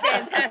 It's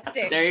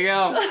fantastic. There you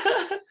go.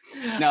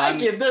 No, I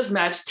give this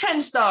match 10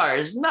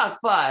 stars, not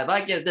 5.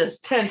 I give this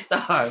 10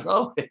 stars.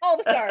 All the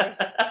stars.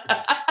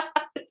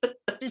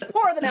 Just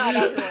pour them out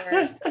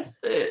everywhere. That's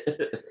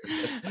it.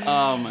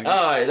 Oh my god.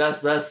 All right,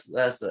 that's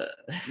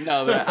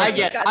No, but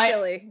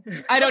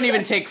I don't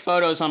even take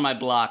photos on my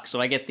block,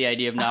 so I get the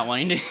idea of not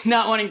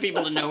wanting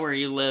people to know where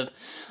you live.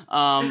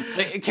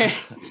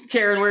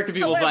 Karen, where can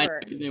people find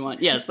you if they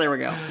want? Yes, there we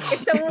go. If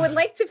someone would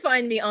like to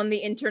find me on the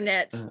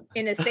internet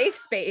in a safe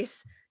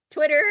space,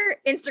 Twitter,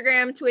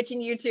 Instagram, Twitch,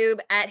 and YouTube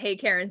at Hey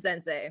Karen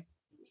Sensei.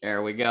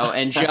 There we go.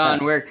 And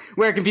John, where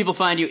can people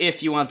find you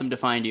if you want them to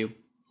find you?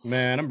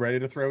 Man, I'm ready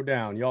to throw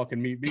down. Y'all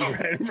can meet me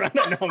right in front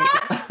of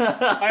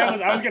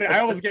I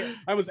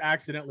almost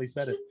accidentally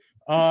said it.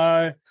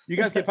 You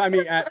guys can find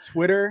me at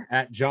Twitter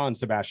at John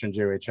Sebastian,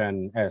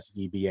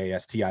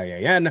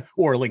 JohnSebastian,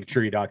 or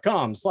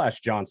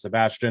linktree.com/John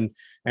Sebastian.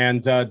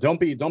 And don't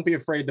be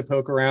afraid to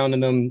poke around in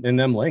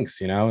them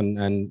links,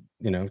 and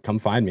come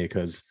find me,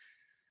 because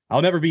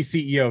I'll never be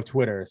CEO of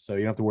Twitter, so you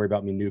don't have to worry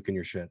about me nuking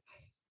your shit.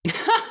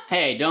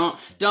 Hey, don't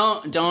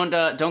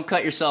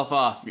cut yourself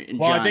off, John.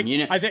 Well,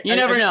 you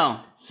never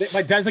know.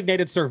 My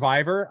designated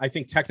survivor, I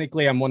think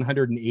technically I'm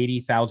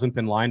 180,000th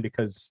in line,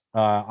 because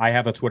I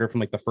have a Twitter from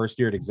like the first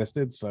year it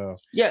existed. So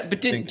yeah,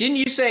 but didn't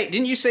you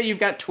say you've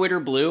got Twitter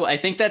Blue? I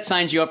think that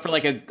signs you up for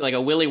like a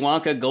Willy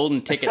Wonka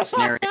golden ticket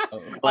scenario.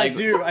 I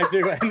do,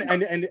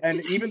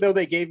 and even though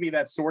they gave me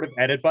that sort of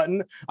edit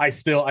button, I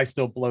still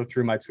blow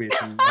through my tweets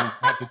and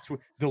have to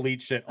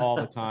delete shit all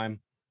the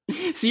time.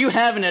 So you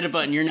have an edit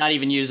button, you're not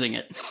even using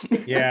it.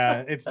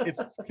 Yeah, it's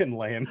fucking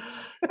lame.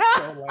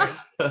 So lame.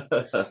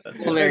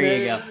 Well, there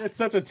you go. It's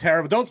such a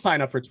terrible. Don't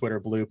sign up for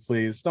Twitter Blue,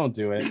 please. Don't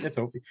do it. It's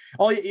okay.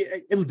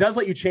 It does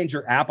let you change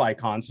your app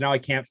icon, so now I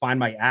can't find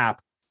my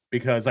app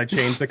because I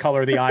changed the color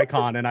of the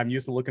icon, and I'm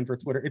used to looking for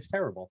Twitter. It's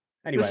terrible.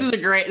 Anyway, this is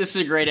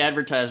a great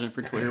advertisement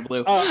for Twitter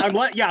Blue.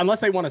 Unless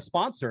they want to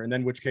sponsor, and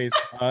then which case,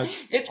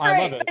 it's great. I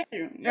love it. Thank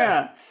you.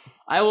 Yeah.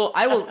 I will.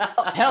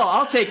 Hell,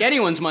 I'll take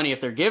anyone's money if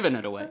they're giving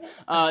it away.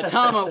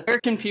 Tama, where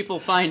can people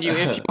find you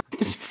if you want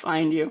to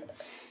find you?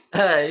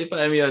 You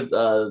find me on.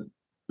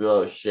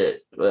 Oh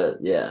shit! But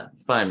yeah,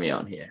 find me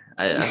on here.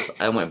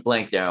 I went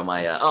blank there on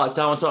my.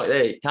 Tama Tonga.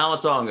 Hey, Tama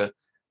Tonga.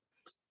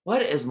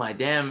 What is my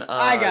damn?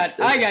 I got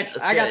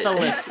the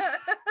list.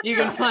 You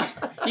can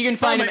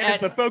find him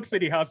at the Folk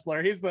City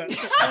Hustler. He's the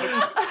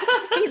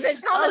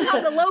Tama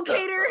Tonga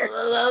locator.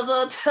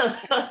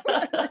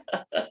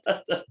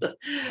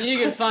 You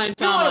can find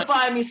Tama. If you want to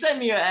find me, send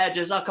me your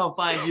address. I'll come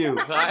find you.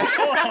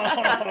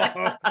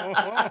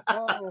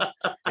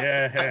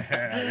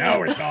 Yeah, now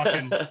we're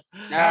talking. All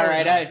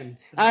right,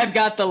 I've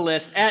got the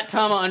list at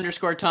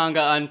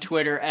Tama_Tonga on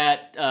Twitter,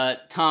 at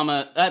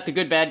the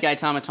Good Bad Guy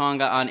Tama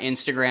Tonga on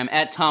Instagram,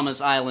 at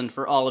Tama's Island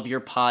for all of your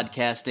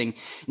podcasting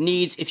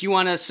needs. If you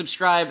want to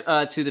subscribe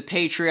to the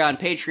Patreon,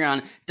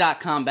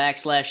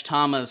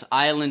 patreon.com/Tama's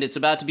Island. It's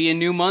about to be a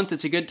new month.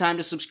 It's a good time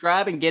to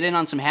subscribe and get in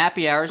on some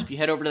happy hours. If you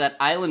head over to that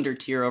Islander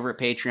tier over at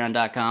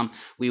patreon.com,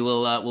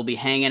 we'll be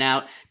hanging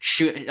out,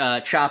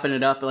 chopping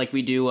it up like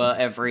we do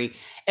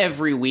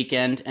every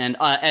weekend. And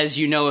as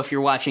you know, if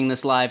you're watching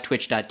this live,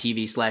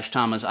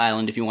 twitch.tv/Tama's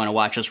Island, if you want to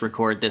watch us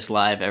record this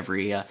live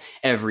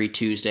every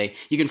Tuesday.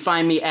 You can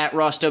find me at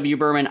Ross W.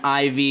 Berman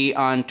IV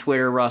on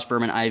Twitter, Ross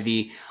Berman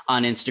IV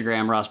on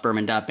Instagram,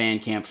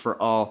 rossberman.bandcamp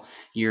for all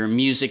your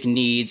music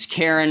needs.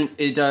 Karen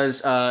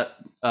does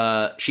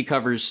she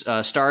covers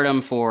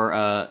Stardom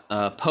for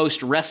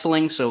Post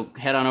Wrestling, so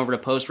head on over to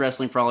Post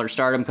Wrestling for all her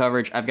Stardom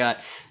coverage. I've got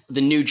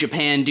the New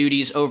Japan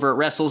duties over at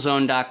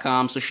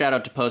WrestleZone.com, so shout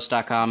out to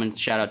Post.com and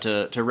shout out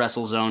to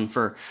WrestleZone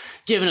for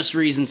giving us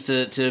reasons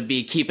to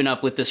be keeping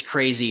up with this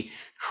crazy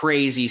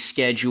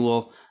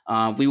schedule.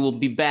 We will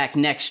be back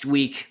next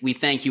week. We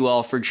thank you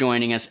all for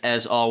joining us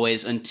as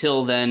always.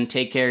 Until then,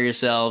 take care of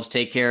yourselves,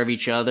 take care of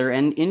each other,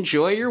 and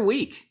enjoy your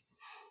week.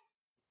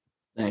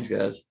 Thanks,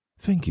 guys.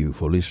 Thank you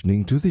for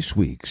listening to this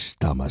week's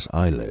Tama's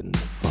Island.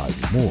 Find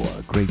more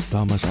great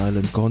Tama's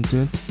Island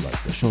content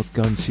like the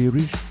Shotgun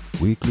series,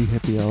 weekly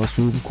happy hour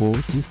Zoom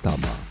calls with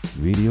Tama,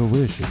 video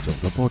versions of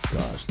the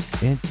podcast,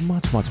 and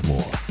much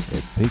more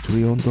at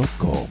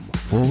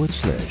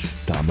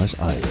patreon.com/Tama's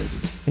Island,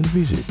 and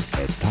visit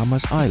at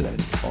Tama's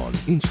Island on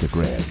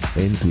Instagram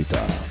and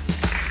Twitter.